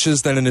more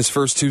catches than in his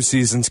first 2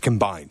 seasons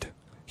combined.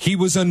 He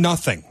was a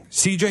nothing.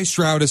 C.J.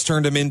 Stroud has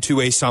turned him into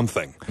a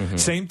something. Mm-hmm.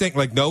 Same thing,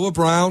 like Noah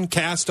Brown,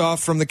 cast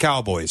off from the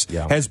Cowboys,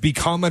 has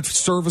become a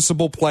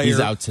serviceable player. He's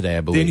out today,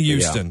 I believe. In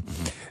Houston.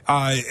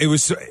 Yeah. It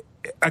was...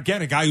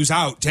 Again, a guy who's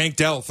out, Tank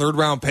Dell,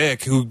 3rd-round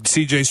pick, who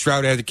C.J.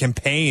 Stroud had to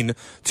campaign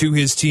to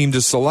his team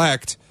to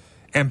select,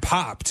 and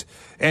popped.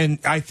 And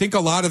I think a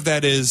lot of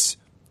that is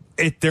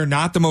they're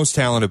not the most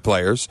talented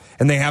players,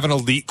 and they have an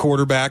elite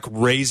quarterback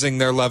raising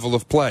their level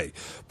of play.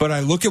 But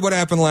I look at what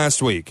happened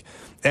last week,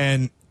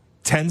 and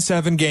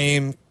 10-7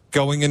 game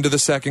going into the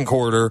second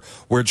quarter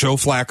where Joe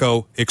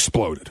Flacco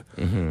exploded.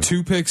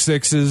 2 pick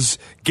sixes,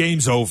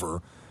 game's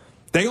over.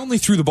 They only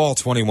threw the ball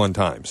 21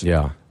 times.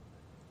 Yeah.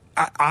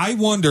 I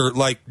wonder,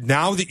 like,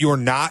 now that you're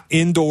not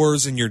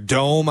indoors in your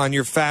dome on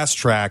your fast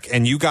track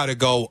and you got to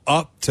go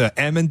up to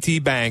M&T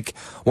Bank,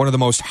 one of the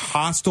most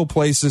hostile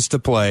places to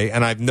play,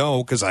 and I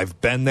know because I've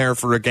been there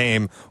for a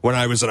game when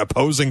I was an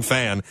opposing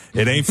fan,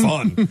 it ain't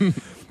fun.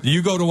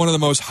 You go to one of the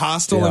most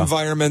hostile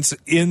environments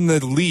in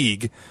the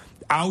league,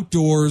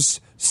 outdoors,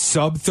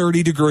 sub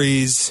 30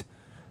 degrees.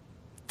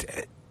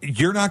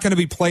 You're not going to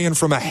be playing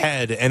from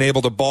ahead and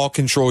able to ball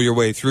control your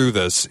way through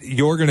this.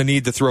 You're going to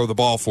need to throw the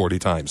ball 40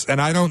 times. And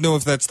I don't know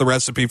if that's the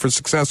recipe for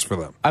success for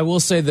them. I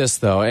will say this,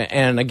 though,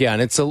 and again,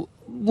 it's a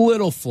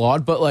little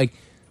flawed, but, like,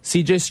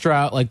 C.J.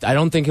 Stroud, like, I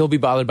don't think he'll be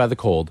bothered by the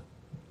cold.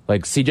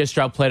 Like, C.J.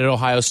 Stroud played at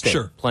Ohio State.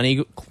 Sure.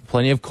 Plenty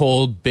of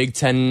cold, Big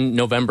Ten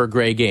November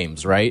gray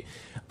games, right?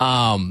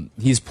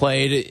 He's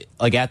played,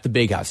 like, at the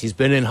Big House. He's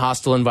been in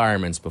hostile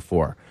environments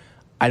before.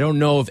 I don't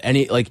know if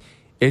any, like...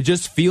 It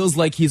just feels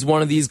like he's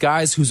one of these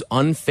guys who's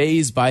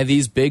unfazed by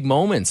these big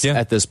moments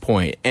at this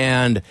point.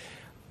 And,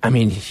 I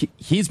mean,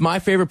 he's my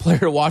favorite player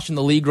to watch in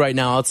the league right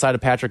now outside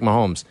of Patrick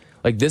Mahomes.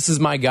 Like, this is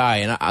my guy,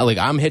 and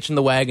I'm hitching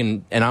the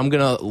wagon, and I'm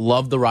going to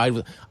love the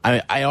ride.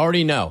 I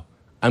already know.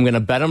 I'm going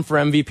to bet him for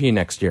MVP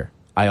next year.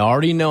 I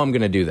already know I'm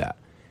going to do that.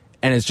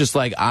 And it's just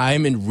like I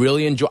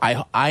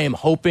am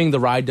hoping the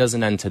ride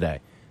doesn't end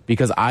today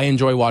because I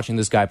enjoy watching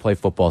this guy play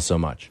football so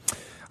much.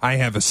 I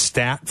have a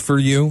stat for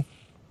you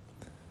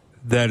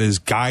that is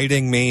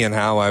guiding me in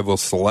how I will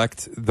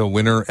select the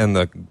winner and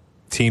the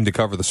team to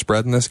cover the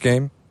spread in this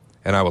game,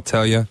 and I will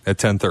tell you at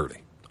 10:30.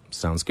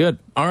 Sounds good.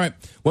 All right.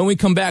 When we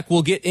come back,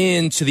 we'll get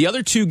into the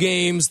other 2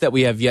 games that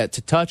we have yet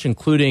to touch,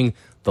 including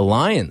the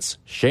Lions.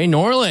 Shea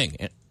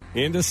Norling.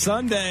 Into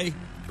Sunday,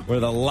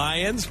 where the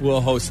Lions will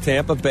host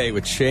Tampa Bay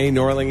with Shea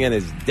Norling and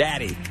his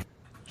daddy.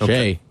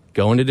 Shea,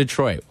 going to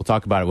Detroit. We'll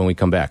talk about it when we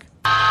come back.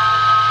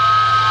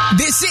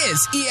 This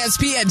is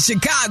ESPN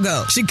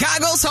Chicago,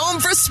 Chicago's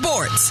home for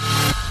sports.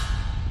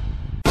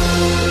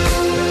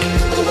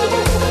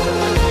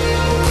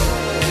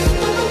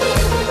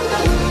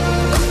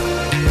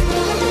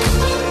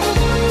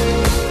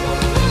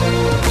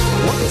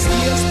 What is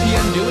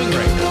ESPN doing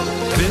right now?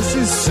 This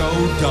is so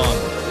dumb.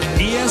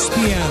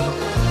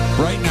 ESPN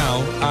right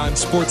now on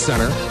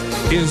SportsCenter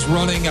is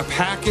running a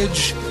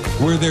package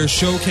where they're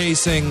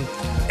showcasing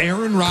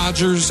Aaron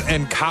Rodgers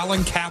and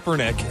Colin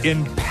Kaepernick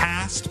in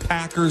past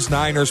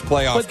Packers-Niners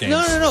playoff games.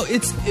 No.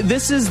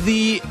 This is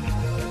the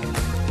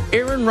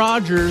Aaron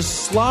Rodgers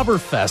slobber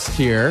fest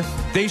here.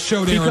 They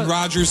showed Aaron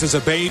Rodgers as a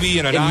baby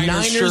in a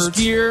Niners shirt.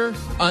 Gear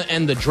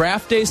and the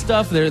draft day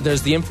stuff.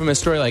 There's the infamous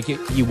story, like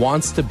he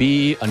wants to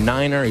be a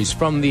Niner. He's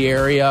from the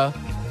area.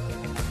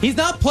 He's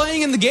not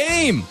playing in the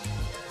game.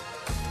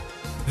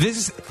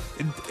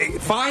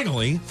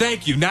 Finally,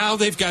 thank you. Now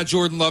they've got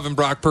Jordan Love and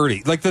Brock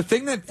Purdy. Like, the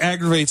thing that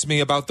aggravates me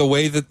about the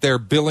way that they're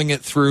billing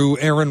it through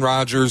Aaron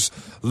Rodgers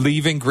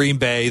leaving Green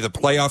Bay, the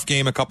playoff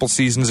game a couple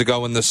seasons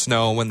ago in the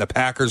snow when the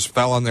Packers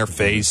fell on their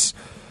face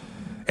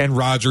and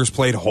Rodgers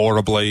played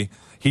horribly.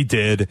 He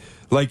did.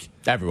 Like,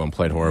 everyone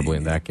played horribly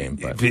in that game,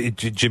 but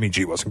Jimmy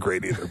G wasn't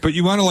great either. But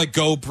you want to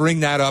go bring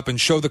that up and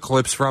show the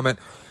clips from it.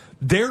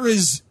 There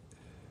is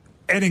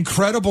an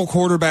incredible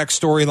quarterback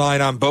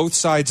storyline on both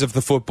sides of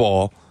the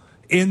football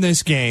in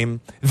this game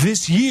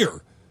this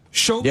year.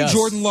 Show me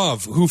Jordan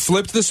Love, who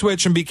flipped the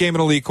switch and became an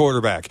elite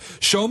quarterback.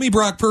 Show me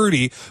Brock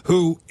Purdy,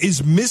 who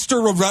is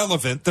Mr.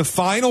 Irrelevant, the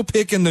final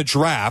pick in the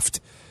draft,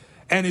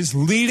 and is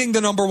leading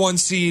the number 1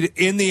 seed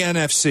in the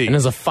NFC. And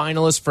is a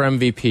finalist for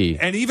MVP.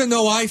 And even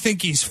though I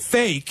think he's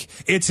fake,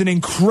 it's an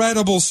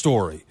incredible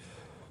story.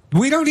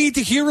 We don't need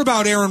to hear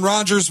about Aaron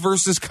Rodgers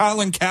versus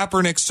Colin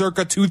Kaepernick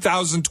circa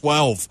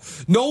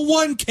 2012. No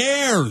one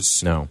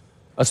cares. No.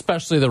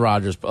 Especially the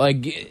Rodgers.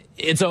 Like,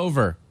 it's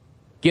over.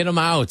 Get them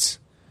out.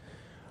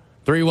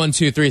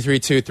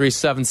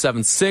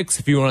 312-332-3776.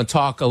 If you want to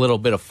talk a little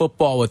bit of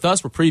football with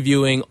us, we're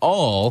previewing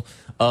all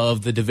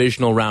of the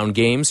divisional round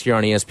games here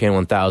on ESPN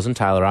 1000.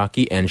 Tyler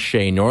Rocky and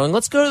Shea Norling.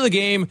 Let's go to the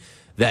game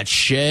that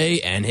Shea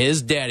and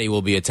his daddy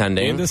will be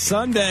attending. Into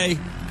Sunday,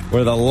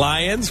 where the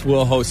Lions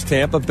will host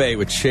Tampa Bay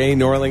with Shea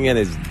Norling and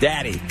his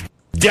daddy.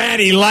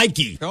 Daddy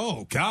Likey.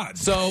 Oh, God.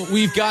 So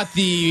we've got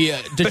the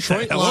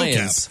Detroit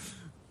Lions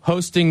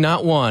hosting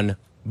not one,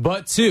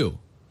 but 2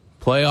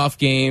 playoff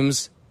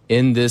games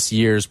in this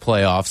year's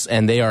playoffs,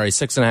 and they are a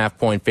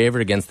 6.5-point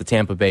favorite against the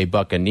Tampa Bay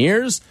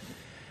Buccaneers.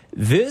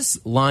 This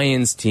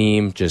Lions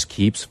team just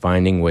keeps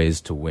finding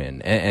ways to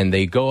win, and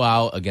they go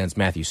out against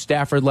Matthew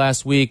Stafford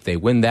last week. They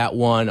win that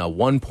one, a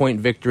 1-point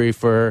victory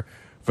for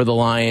the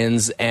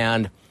Lions,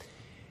 and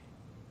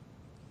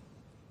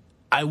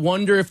I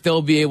wonder if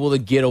they'll be able to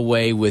get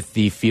away with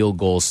the field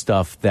goal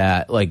stuff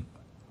that, like,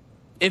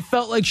 it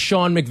felt like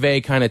Sean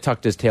McVay kind of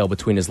tucked his tail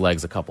between his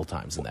legs a couple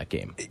times in that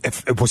game.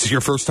 Was it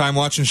your first time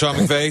watching Sean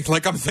McVay?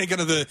 Like, I'm thinking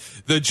of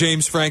the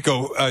James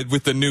Franco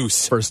with the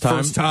noose. First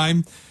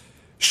time?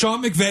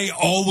 Sean McVay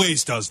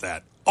always does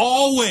that.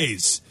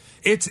 Always.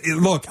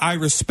 Look, I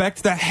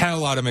respect the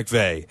hell out of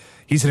McVay.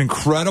 He's an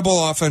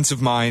incredible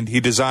offensive mind. He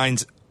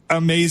designs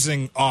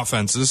amazing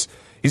offenses.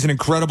 He's an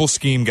incredible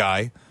scheme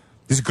guy.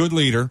 He's a good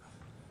leader.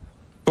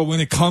 But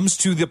when it comes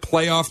to the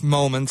playoff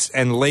moments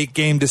and late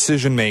game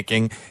decision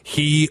making,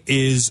 he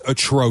is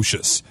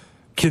atrocious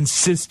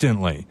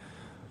consistently.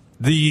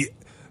 The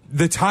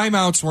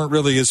timeouts weren't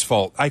really his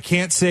fault. I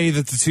can't say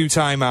that the 2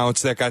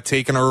 timeouts that got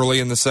taken early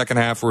in the second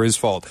half were his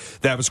fault.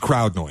 That was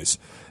crowd noise.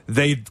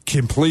 They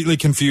completely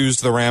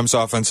confused the Rams'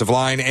 offensive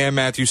line and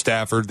Matthew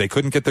Stafford. They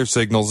couldn't get their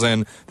signals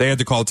in. They had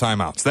to call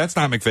timeouts. That's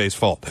not McVay's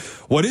fault.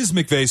 What is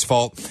McVay's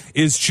fault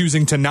is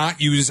choosing to not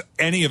use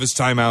any of his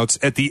timeouts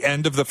at the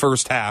end of the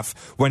first half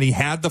when he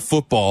had the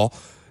football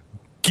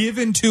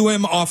given to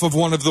him off of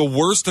one of the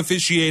worst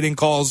officiating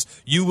calls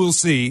you will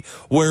see,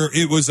 where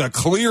it was a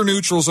clear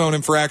neutral zone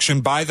infraction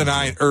by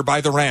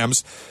the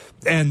Rams,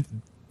 and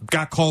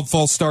got called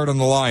false start on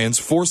the Lions,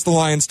 forced the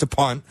Lions to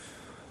punt.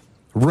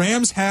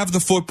 Rams have the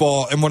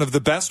football and one of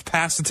the best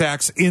pass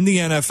attacks in the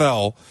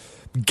NFL,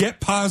 get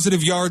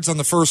positive yards on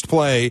the first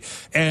play,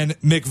 and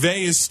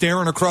McVay is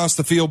staring across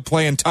the field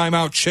playing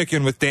timeout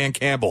chicken with Dan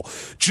Campbell.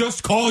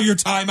 Just call your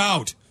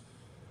timeout.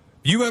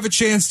 You have a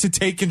chance to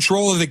take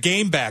control of the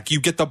game back.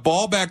 You get the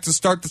ball back to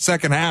start the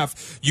second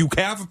half. You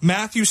have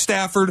Matthew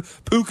Stafford,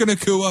 Puka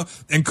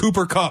Nacua, and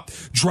Cooper Kupp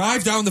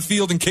drive down the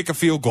field and kick a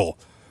field goal.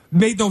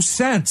 Made no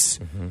sense.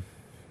 Mm-hmm.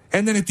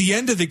 And then at the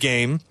end of the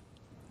game,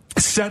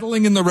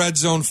 settling in the red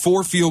zone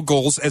 4 field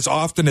goals as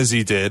often as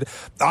he did.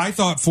 I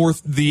thought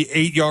the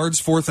 8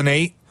 yards, 4th and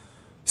 8.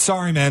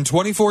 Sorry, man,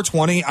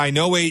 24-20. I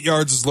know 8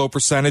 yards is low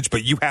percentage,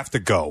 but you have to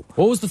go.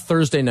 What was the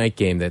Thursday night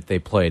game that they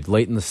played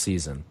late in the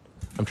season?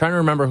 I'm trying to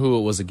remember who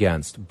it was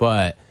against,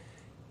 but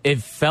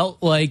it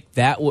felt like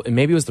that.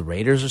 Maybe it was the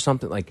Raiders or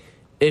something. Like,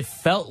 it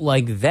felt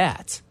like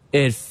that.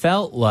 It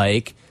felt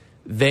like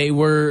they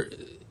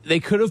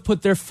could have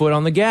put their foot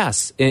on the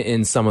gas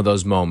in some of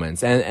those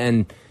moments,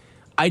 and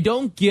I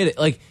don't get it.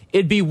 Like,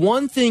 it'd be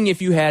one thing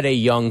if you had a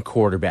young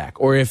quarterback,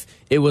 or if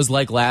it was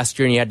like last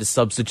year and you had to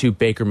substitute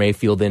Baker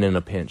Mayfield in a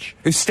pinch.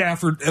 If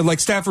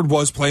Stafford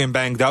was playing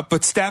banged up,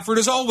 but Stafford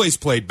has always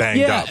played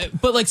banged up. Yeah,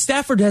 but like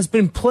Stafford has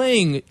been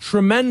playing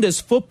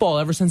tremendous football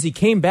ever since he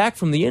came back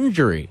from the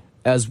injury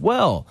as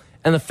well.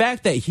 And the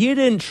fact that he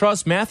didn't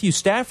trust Matthew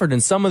Stafford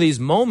in some of these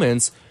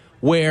moments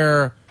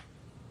where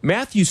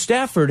Matthew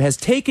Stafford has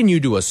taken you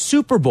to a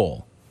Super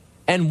Bowl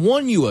and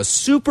won you a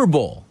Super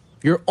Bowl,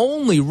 your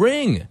only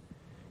ring.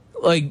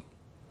 Like,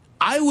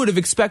 I would have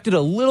expected a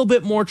little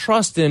bit more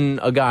trust in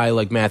a guy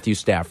like Matthew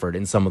Stafford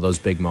in some of those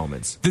big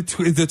moments. The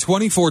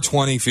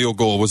 24-20 field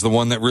goal was the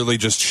one that really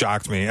just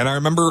shocked me. And I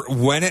remember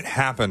when it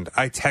happened,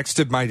 I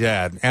texted my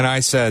dad and I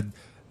said,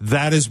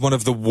 that is one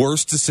of the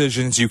worst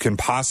decisions you can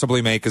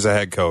possibly make as a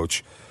head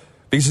coach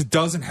because it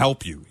doesn't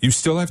help you. You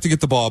still have to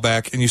get the ball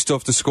back and you still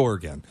have to score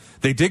again.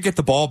 They did get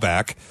the ball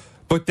back,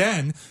 but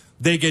then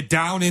they get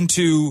down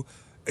into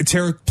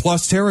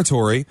plus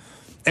territory.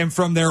 And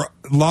from their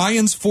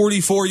Lions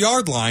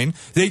 44-yard line,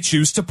 they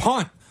choose to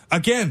punt.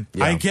 Again,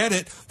 yeah. I get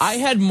it. I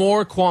had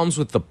more qualms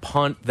with the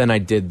punt than I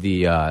did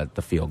the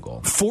field goal.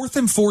 4th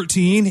and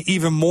 14,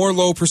 even more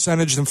low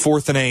percentage than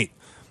 4th and 8.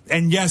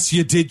 And yes,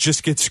 you did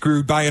just get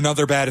screwed by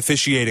another bad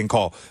officiating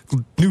call.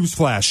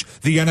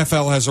 Newsflash, the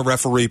NFL has a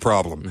referee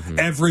problem. Mm-hmm.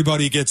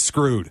 Everybody gets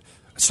screwed.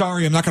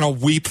 Sorry, I'm not going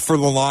to weep for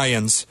the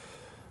Lions.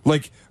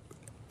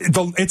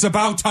 It's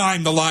about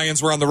time the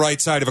Lions were on the right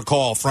side of a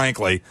call,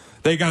 frankly.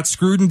 They got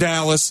screwed in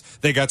Dallas.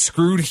 They got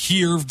screwed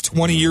here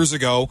 20 years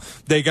ago.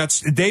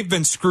 They've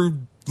been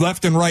screwed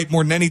left and right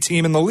more than any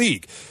team in the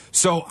league.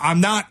 So I'm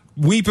not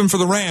weeping for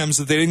the Rams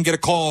that they didn't get a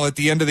call at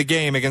the end of the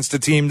game against a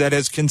team that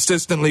has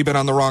consistently been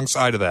on the wrong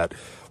side of that.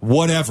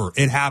 Whatever.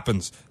 It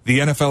happens. The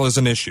NFL is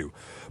an issue.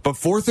 But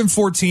 4th and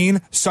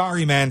 14,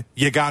 sorry, man,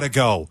 you got to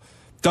go.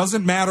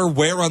 Doesn't matter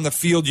where on the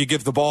field you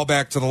give the ball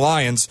back to the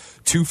Lions.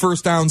 2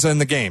 first downs in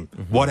the game.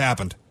 Mm-hmm. What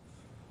happened?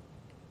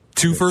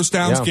 2 first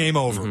downs, game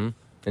over. Mm-hmm.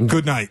 And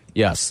good night.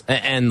 Yes.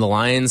 And the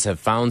Lions have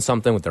found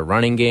something with their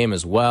running game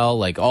as well.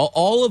 Like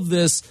all of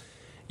this.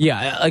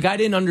 Yeah. Like I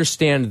didn't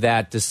understand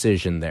that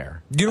decision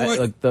there. You know what?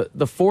 Like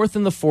the 4th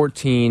and the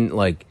 14,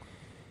 like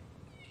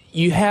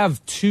you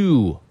have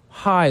 2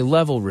 high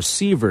level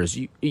receivers.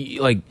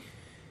 Like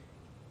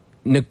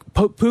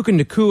Puka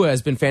Nacua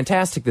has been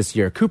fantastic this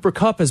year. Cooper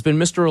Kupp has been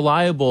Mr.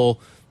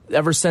 Reliable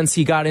ever since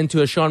he got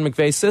into a Sean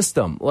McVay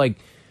system. Like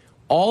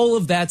all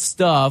of that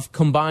stuff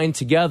combined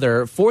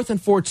together, 4th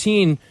and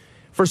 14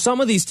 for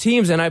some of these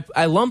teams, and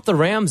I lumped the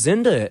Rams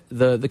into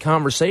the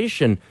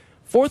conversation.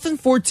 4th and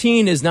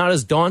 14 is not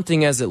as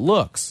daunting as it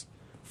looks.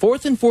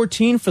 4th and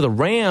 14 for the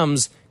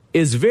Rams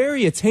is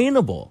very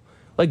attainable.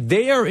 Like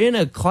they are in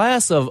a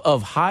class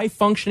of high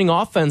functioning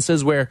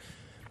offenses where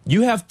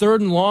you have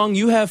 3rd and long,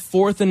 you have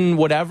 4th and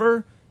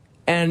whatever,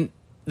 and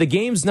the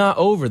game's not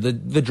over.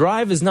 The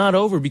drive is not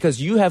over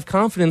because you have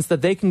confidence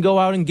that they can go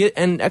out and get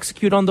and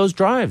execute on those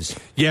drives.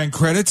 Yeah, and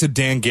credit to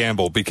Dan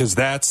Gamble because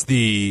that's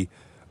the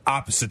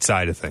opposite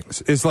side of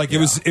things. It's like it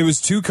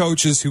was 2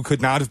 coaches who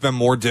could not have been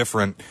more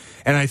different,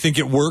 and I think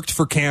it worked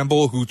for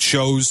Campbell, who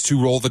chose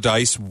to roll the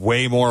dice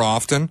way more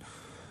often.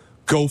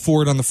 Go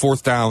for it on the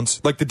 4th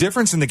downs. Like the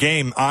difference in the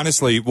game,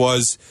 honestly,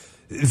 was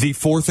the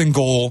 4th and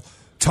goal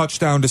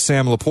touchdown to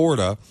Sam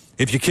Laporta.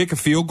 If you kick a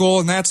field goal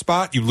in that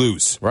spot, you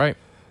lose. Right.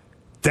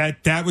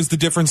 That was the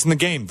difference in the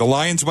game. The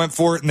Lions went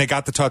for it and they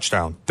got the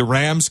touchdown. The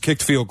Rams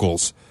kicked field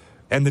goals,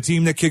 and the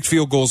team that kicked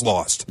field goals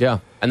lost. Yeah,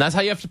 and that's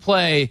how you have to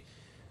play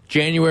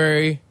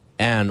January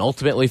and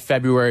ultimately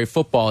February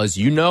football, is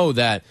you know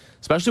that,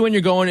 especially when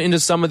you're going into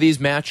some of these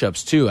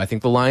matchups too. I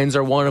think the Lions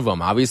are one of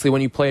them. Obviously,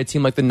 when you play a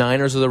team like the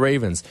Niners or the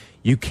Ravens,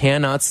 you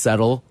cannot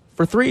settle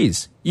for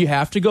 3s. You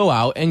have to go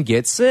out and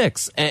get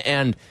 6.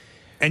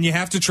 And you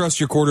have to trust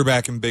your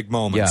quarterback in big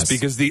moments,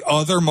 because the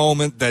other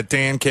moment that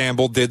Dan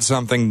Campbell did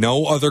something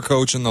no other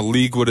coach in the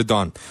league would have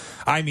done.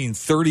 I mean,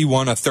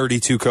 31 of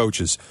 32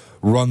 coaches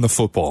run the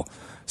football.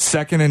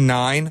 2nd and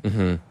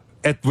 9,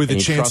 with a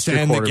chance to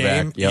end the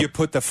game, you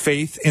put the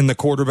faith in the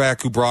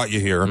quarterback who brought you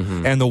here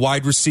and the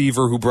wide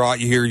receiver who brought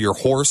you here, your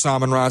horse,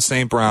 Amon-Ra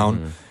St.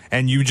 Brown,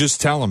 and you just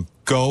tell him,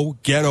 go,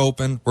 get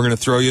open, we're going to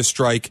throw you a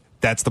strike.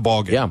 That's the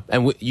ball game. Yeah,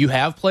 and you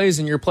have plays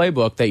in your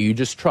playbook that you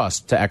just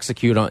trust to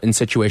execute in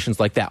situations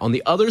like that. On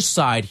the other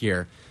side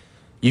here,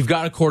 you've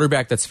got a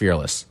quarterback that's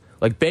fearless.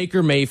 Like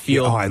Baker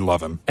Mayfield. Oh, I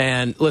love him.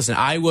 And listen,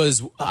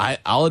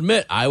 I'll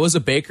admit, I was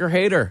a Baker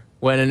hater.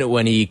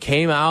 When he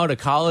came out of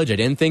college, I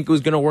didn't think it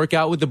was going to work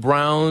out with the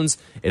Browns.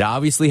 It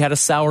obviously had a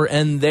sour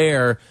end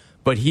there,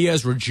 but he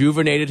has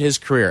rejuvenated his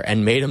career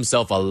and made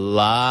himself a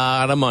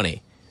lot of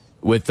money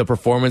with the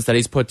performance that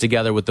he's put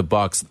together with the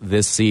Bucs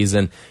this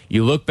season.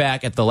 You look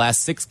back at the last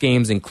 6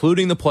 games,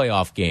 including the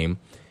playoff game,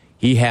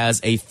 he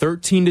has a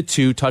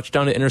 13-2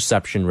 touchdown to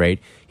interception rate.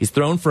 He's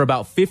thrown for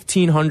about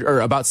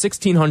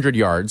 1,600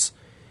 yards,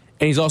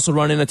 and he's also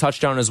run in a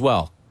touchdown as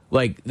well.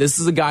 Like, this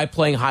is a guy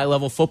playing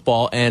high-level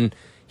football, and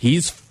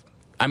he's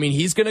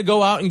going to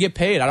go out and get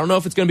paid. I don't know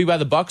if it's going to be by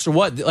the Bucs or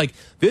what. Like,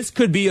 this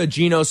could be a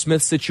Geno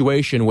Smith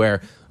situation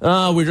where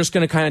we're just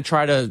going to kind of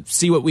try to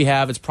see what we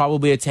have. It's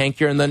probably a tank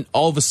here, and then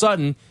all of a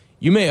sudden,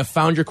 you may have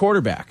found your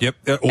quarterback. Yep.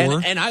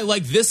 And I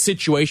like this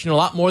situation a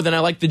lot more than I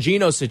like the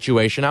Geno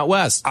situation out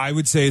west. I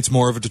would say it's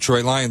more of a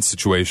Detroit Lions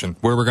situation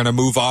where we're going to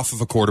move off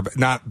of a quarterback,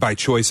 not by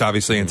choice,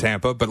 obviously, in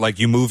Tampa, but like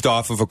you moved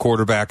off of a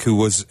quarterback who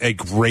was a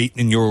great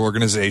in your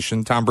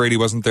organization. Tom Brady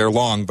wasn't there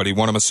long, but he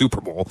won him a Super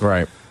Bowl.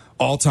 Right.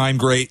 All-time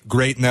great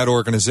in that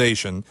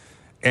organization.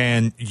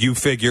 and you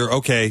figure,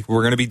 okay,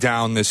 we're going to be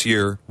down this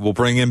year. We'll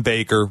bring in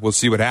Baker. We'll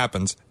see what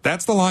happens.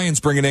 That's the Lions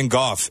bringing in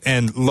Goff.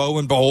 And lo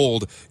and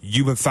behold,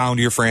 you have found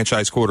your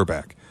franchise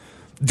quarterback.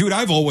 Dude,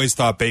 I've always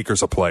thought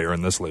Baker's a player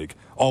in this league.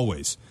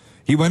 Always.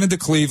 He went into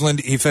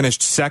Cleveland. He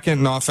finished second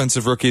in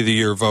Offensive Rookie of the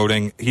Year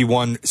voting. He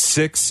won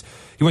 6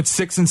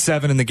 and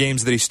 7 in the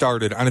games that he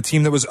started on a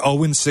team that was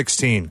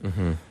 0-16.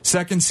 Mm-hmm.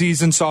 Second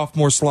season,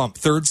 sophomore slump.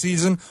 Third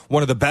season,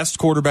 one of the best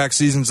quarterback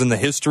seasons in the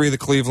history of the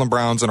Cleveland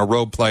Browns and a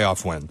road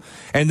playoff win.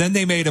 And then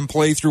they made him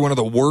play through one of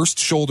the worst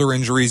shoulder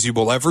injuries you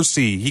will ever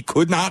see. He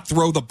could not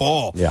throw the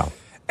ball. Yeah.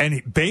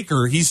 And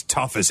Baker, he's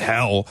tough as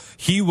hell.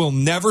 He will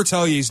never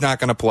tell you he's not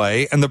going to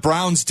play. And the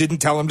Browns didn't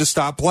tell him to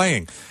stop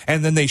playing.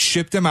 And then they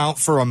shipped him out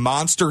for a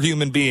monster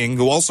human being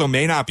who also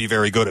may not be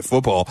very good at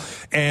football.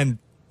 And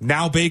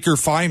now Baker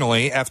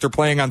finally, after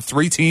playing on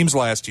 3 teams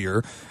last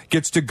year,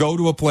 gets to go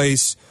to a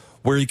place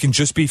where he can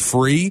just be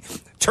free.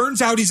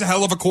 Turns out he's a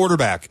hell of a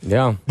quarterback.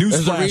 Yeah. Newsflash.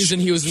 There's a reason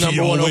he was the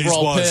number 1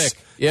 overall pick.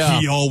 Yeah.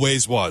 He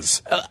always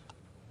was.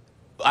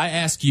 I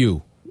ask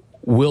you,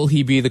 will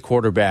he be the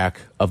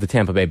quarterback of the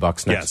Tampa Bay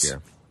Bucks next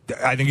year?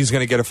 I think he's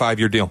going to get a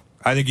 5-year deal.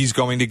 I think he's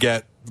going to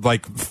get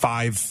like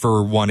 5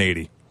 for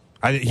 180.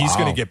 He's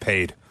going to get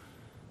paid.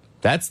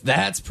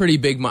 That's pretty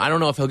big. I don't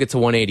know if he'll get to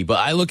 180, but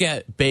I look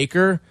at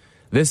Baker.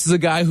 This is a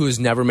guy who has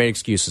never made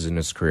excuses in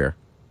his career.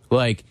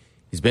 Like,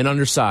 he's been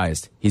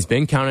undersized. He's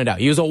been counted out.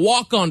 He was a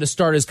walk-on to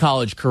start his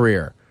college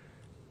career.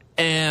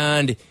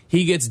 And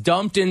he gets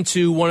dumped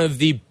into one of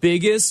the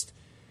biggest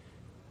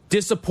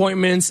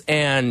disappointments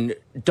and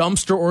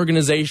dumpster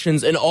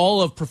organizations in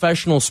all of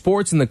professional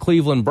sports in the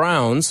Cleveland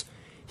Browns.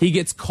 He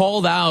gets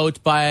called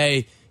out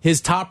by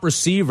his top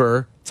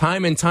receiver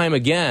time and time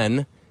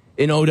again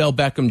in Odell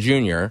Beckham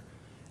Jr.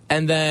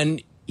 And then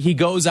he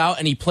goes out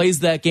and he plays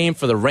that game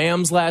for the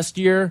Rams last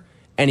year.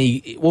 And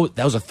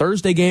that was a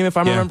Thursday game, if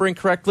I'm remembering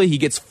correctly. He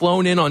gets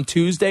flown in on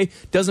Tuesday,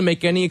 doesn't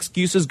make any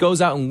excuses,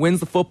 goes out and wins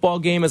the football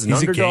game as an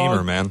underdog. He's a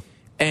gamer, man.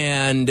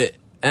 And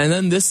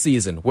then this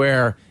season,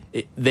 where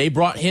they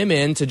brought him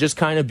in to just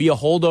kind of be a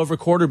holdover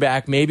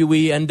quarterback. Maybe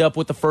we end up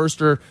with the first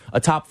or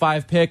a top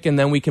 5 pick, and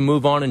then we can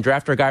move on and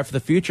draft our guy for the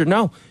future.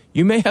 No,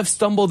 you may have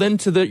stumbled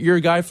into your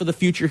guy for the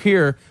future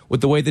here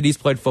with the way that he's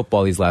played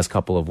football these last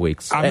couple of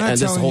weeks and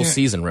this whole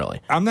season,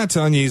 really. I'm not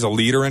telling you he's a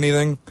lead or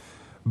anything,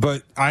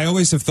 but I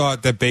always have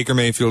thought that Baker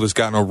Mayfield has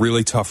gotten a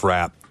really tough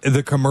rap.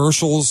 The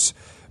commercials,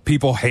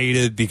 people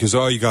hated because,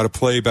 you got to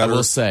play better. I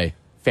will say,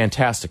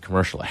 fantastic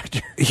commercial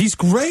actor. He's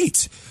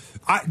great.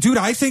 Dude,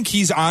 I think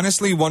he's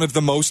honestly one of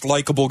the most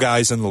likable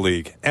guys in the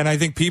league. And I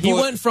think people...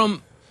 He went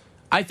from...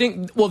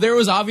 there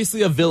was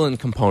obviously a villain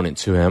component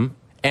to him,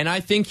 and I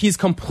think he's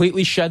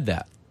completely shed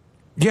that.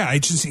 Yeah,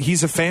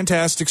 he's a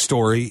fantastic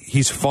story.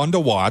 He's fun to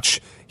watch.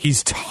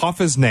 He's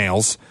tough as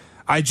nails.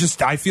 I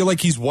feel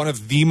like he's one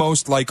of the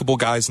most likable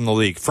guys in the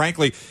league.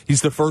 Frankly,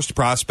 he's the first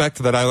prospect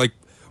that I like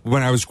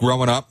when I was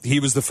growing up. He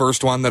was the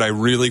first one that I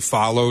really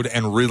followed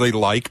and really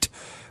liked.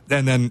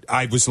 And then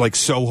I was like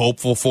so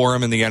hopeful for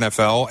him in the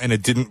NFL, and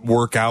it didn't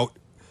work out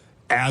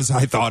as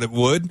I thought it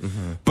would.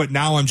 Mm-hmm. But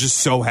now I'm just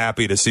so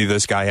happy to see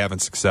this guy having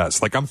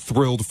success. Like, I'm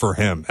thrilled for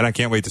him, and I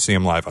can't wait to see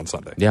him live on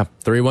Sunday. Yeah,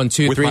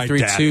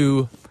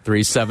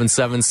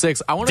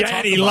 312-332-3776. I want to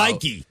talk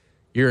about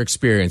your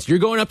experience. You're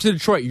going up to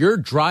Detroit. You're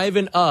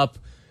driving up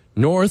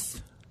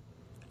north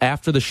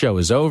after the show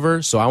is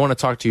over, so I want to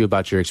talk to you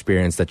about your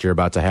experience that you're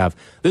about to have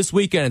this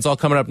weekend. It's all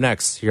coming up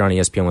next here on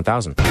ESPN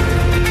 1000.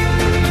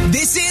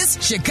 This is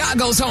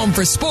Chicago's home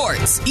for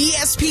sports,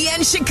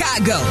 ESPN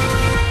Chicago.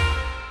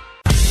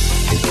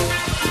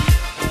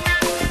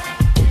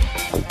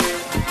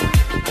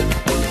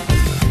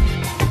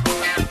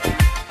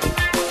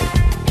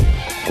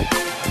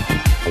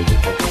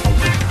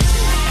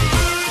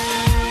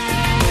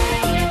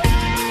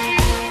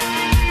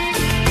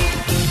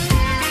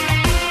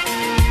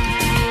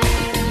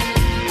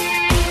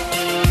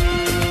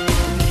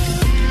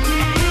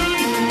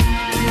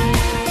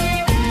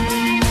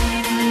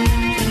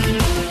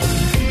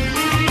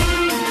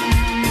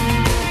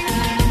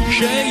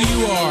 Shea,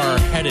 you are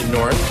headed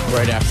north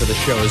right after the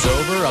show is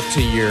over, up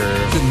to your...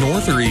 Is it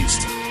north or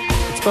east?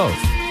 It's both.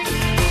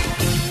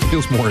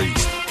 Feels more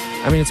east.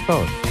 I mean, it's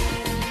both.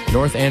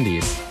 North and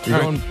east.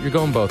 You're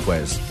going both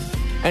ways.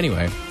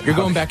 Anyway, you're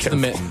going back to the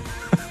mitten.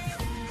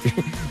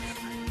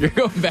 You're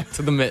going back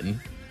to the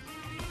mitten.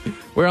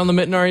 Where on the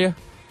mitten are you?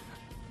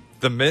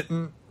 The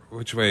mitten?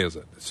 Which way is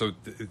it? So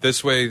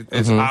this way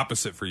is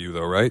opposite for you,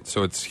 though, right?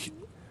 So it's...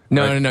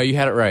 No. You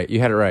had it right.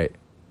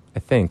 I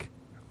think.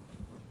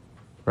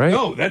 Right?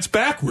 No, that's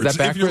backwards. Is that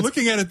backwards? If you're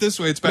looking at it this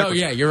way, it's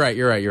backwards. No, yeah, you're right.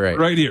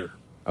 Right here.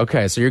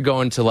 Okay, so you're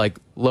going to, like,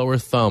 lower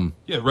thumb.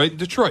 Yeah, right in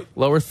Detroit.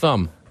 Lower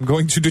thumb. I'm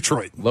going to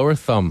Detroit. Lower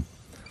thumb.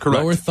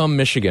 Correct. Lower thumb,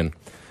 Michigan.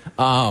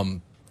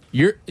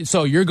 You're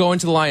going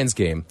to the Lions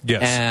game.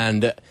 Yes.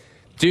 And,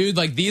 dude,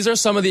 like, these are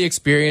some of the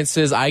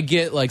experiences I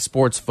get, like,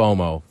 sports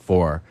FOMO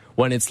for.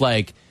 When it's,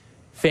 like,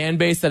 fan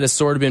base that has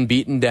sort of been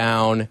beaten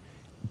down,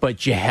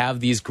 but you have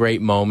these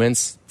great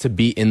moments to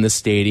be in the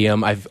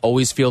stadium. I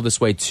always feel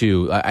this way,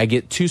 too. I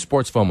get 2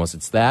 sports FOMOs.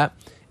 It's that,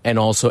 and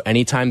also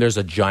anytime there's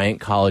a giant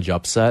college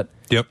upset,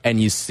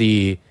 and you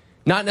see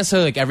not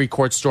necessarily like every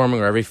court storming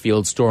or every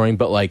field storming,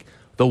 but like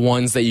the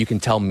ones that you can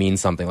tell mean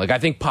something. Like I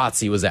think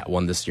Potsy was at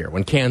one this year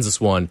when Kansas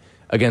won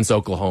against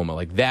Oklahoma.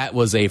 Like that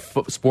was a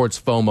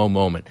sports FOMO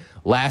moment.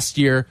 Last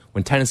year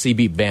when Tennessee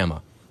beat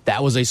Bama,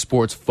 that was a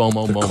sports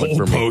FOMO moment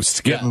for me.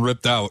 Goalposts getting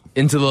ripped out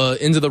into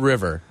the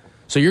river.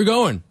 So you're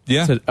going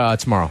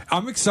tomorrow.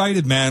 I'm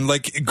excited, man.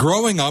 Like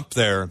growing up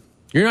there,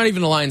 you're not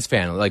even a Lions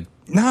fan. Like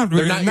they're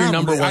not your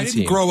number one I didn't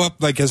team. grow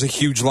up like as a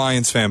huge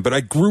Lions fan, but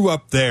I grew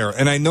up there,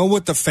 and I know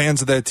what the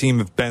fans of that team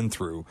have been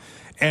through.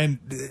 And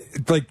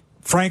like,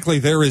 frankly,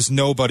 there is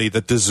nobody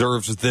that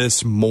deserves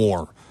this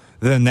more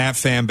than that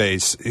fan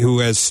base who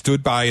has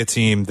stood by a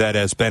team that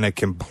has been a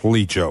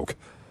complete joke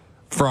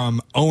from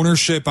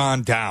ownership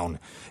on down.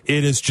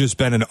 It has just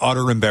been an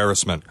utter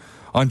embarrassment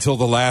until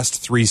the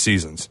last 3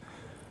 seasons.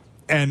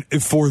 And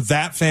for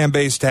that fan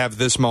base to have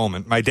this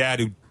moment, my dad,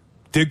 who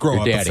did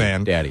grow up a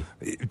fan. Daddy.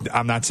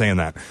 I'm not saying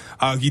that.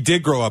 He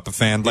did grow up a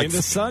fan. Game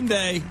to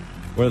Sunday,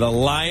 where the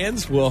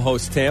Lions will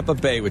host Tampa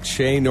Bay with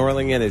Shea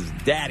Norling and his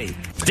daddy.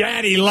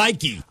 Daddy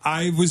likey.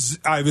 I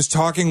was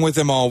talking with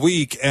him all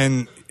week,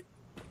 and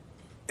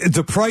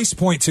the price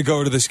point to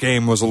go to this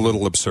game was a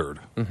little absurd.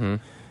 Mm-hmm.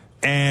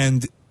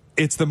 And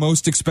it's the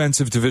most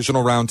expensive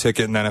divisional round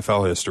ticket in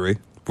NFL history,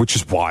 which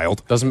is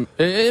wild.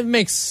 It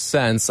makes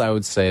sense, I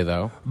would say,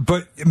 though.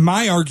 But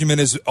my argument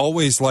is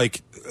always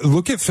like,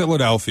 look at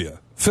Philadelphia.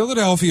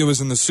 Philadelphia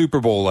was in the Super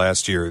Bowl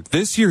last year.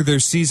 This year, their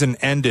season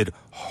ended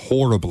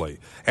horribly,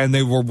 and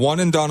they were one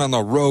and done on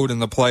the road in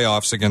the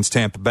playoffs against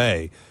Tampa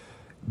Bay.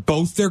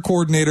 Both their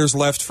coordinators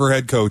left for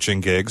head coaching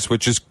gigs,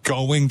 which is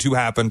going to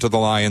happen to the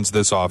Lions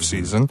this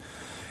offseason.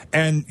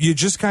 And you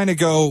just kind of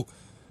go,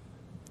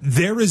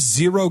 there is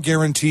zero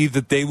guarantee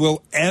that they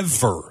will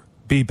ever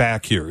be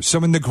back here.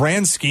 So in the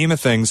grand scheme of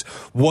things,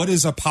 what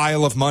is a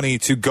pile of money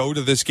to go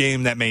to this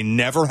game that may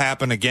never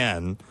happen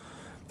again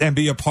and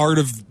be a part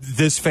of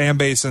this fan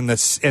base in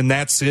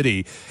that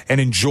city and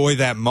enjoy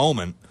that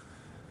moment?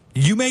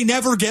 You may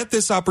never get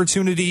this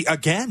opportunity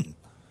again.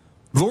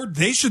 Lord,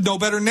 they should know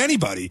better than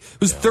anybody.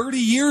 It was 30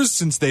 years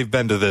since they've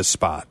been to this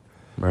spot.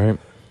 Right.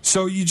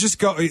 So you just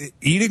go, eat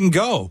it and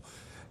go.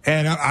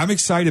 And I'm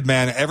excited,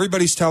 man.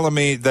 Everybody's telling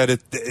me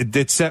that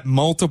it set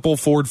multiple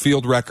Ford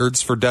Field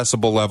records for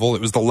decibel level.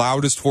 It was the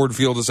loudest Ford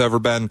Field has ever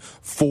been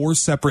 4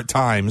 separate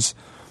times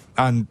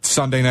on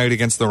Sunday night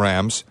against the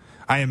Rams.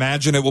 I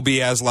imagine it will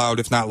be as loud,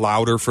 if not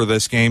louder, for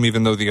this game,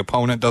 even though the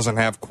opponent doesn't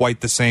have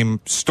quite the same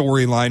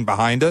storyline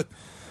behind it.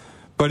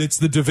 But it's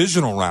the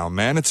divisional round,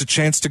 man. It's a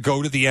chance to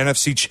go to the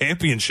NFC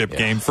Championship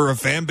game for a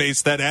fan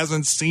base that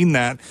hasn't seen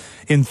that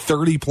in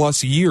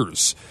 30-plus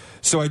years.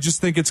 So I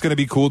just think it's going to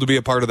be cool to be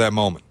a part of that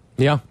moment.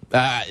 Yeah.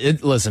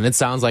 Listen, it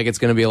sounds like it's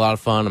going to be a lot of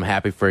fun. I'm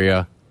happy for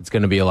you. It's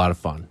going to be a lot of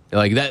fun.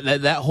 Like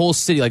that whole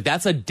city, like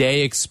that's a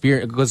day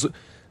experience because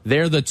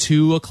they're the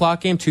 2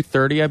 o'clock game,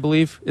 2:30, I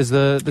believe, is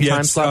the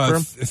time slot for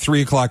them.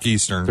 3 o'clock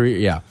Eastern.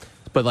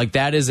 But like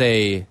that is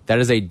a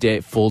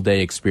full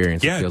day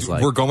experience. Yeah, it feels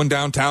like. We're going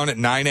downtown at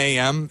 9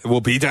 a.m.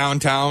 We'll be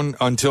downtown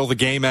until the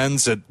game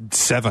ends at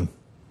 7.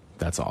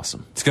 That's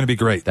awesome. It's going to be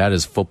great. That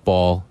is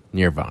football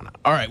nirvana.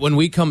 All right, when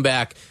we come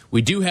back,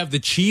 we do have the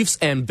Chiefs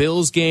and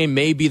Bills game,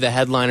 maybe the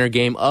headliner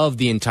game of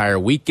the entire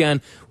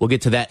weekend. We'll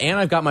get to that. And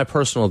I've got my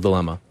personal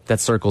dilemma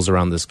that circles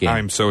around this game.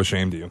 I'm so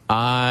ashamed of you.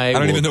 I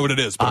don't even know what it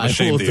is, but I'm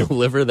ashamed of you. I will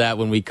deliver that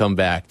when we come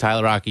back.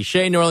 Tyler Rocky,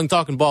 Shea Norling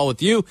talking ball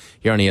with you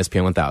here on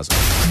ESPN 1000.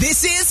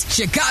 This is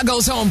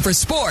Chicago's home for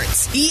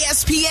sports,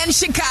 ESPN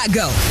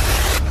Chicago.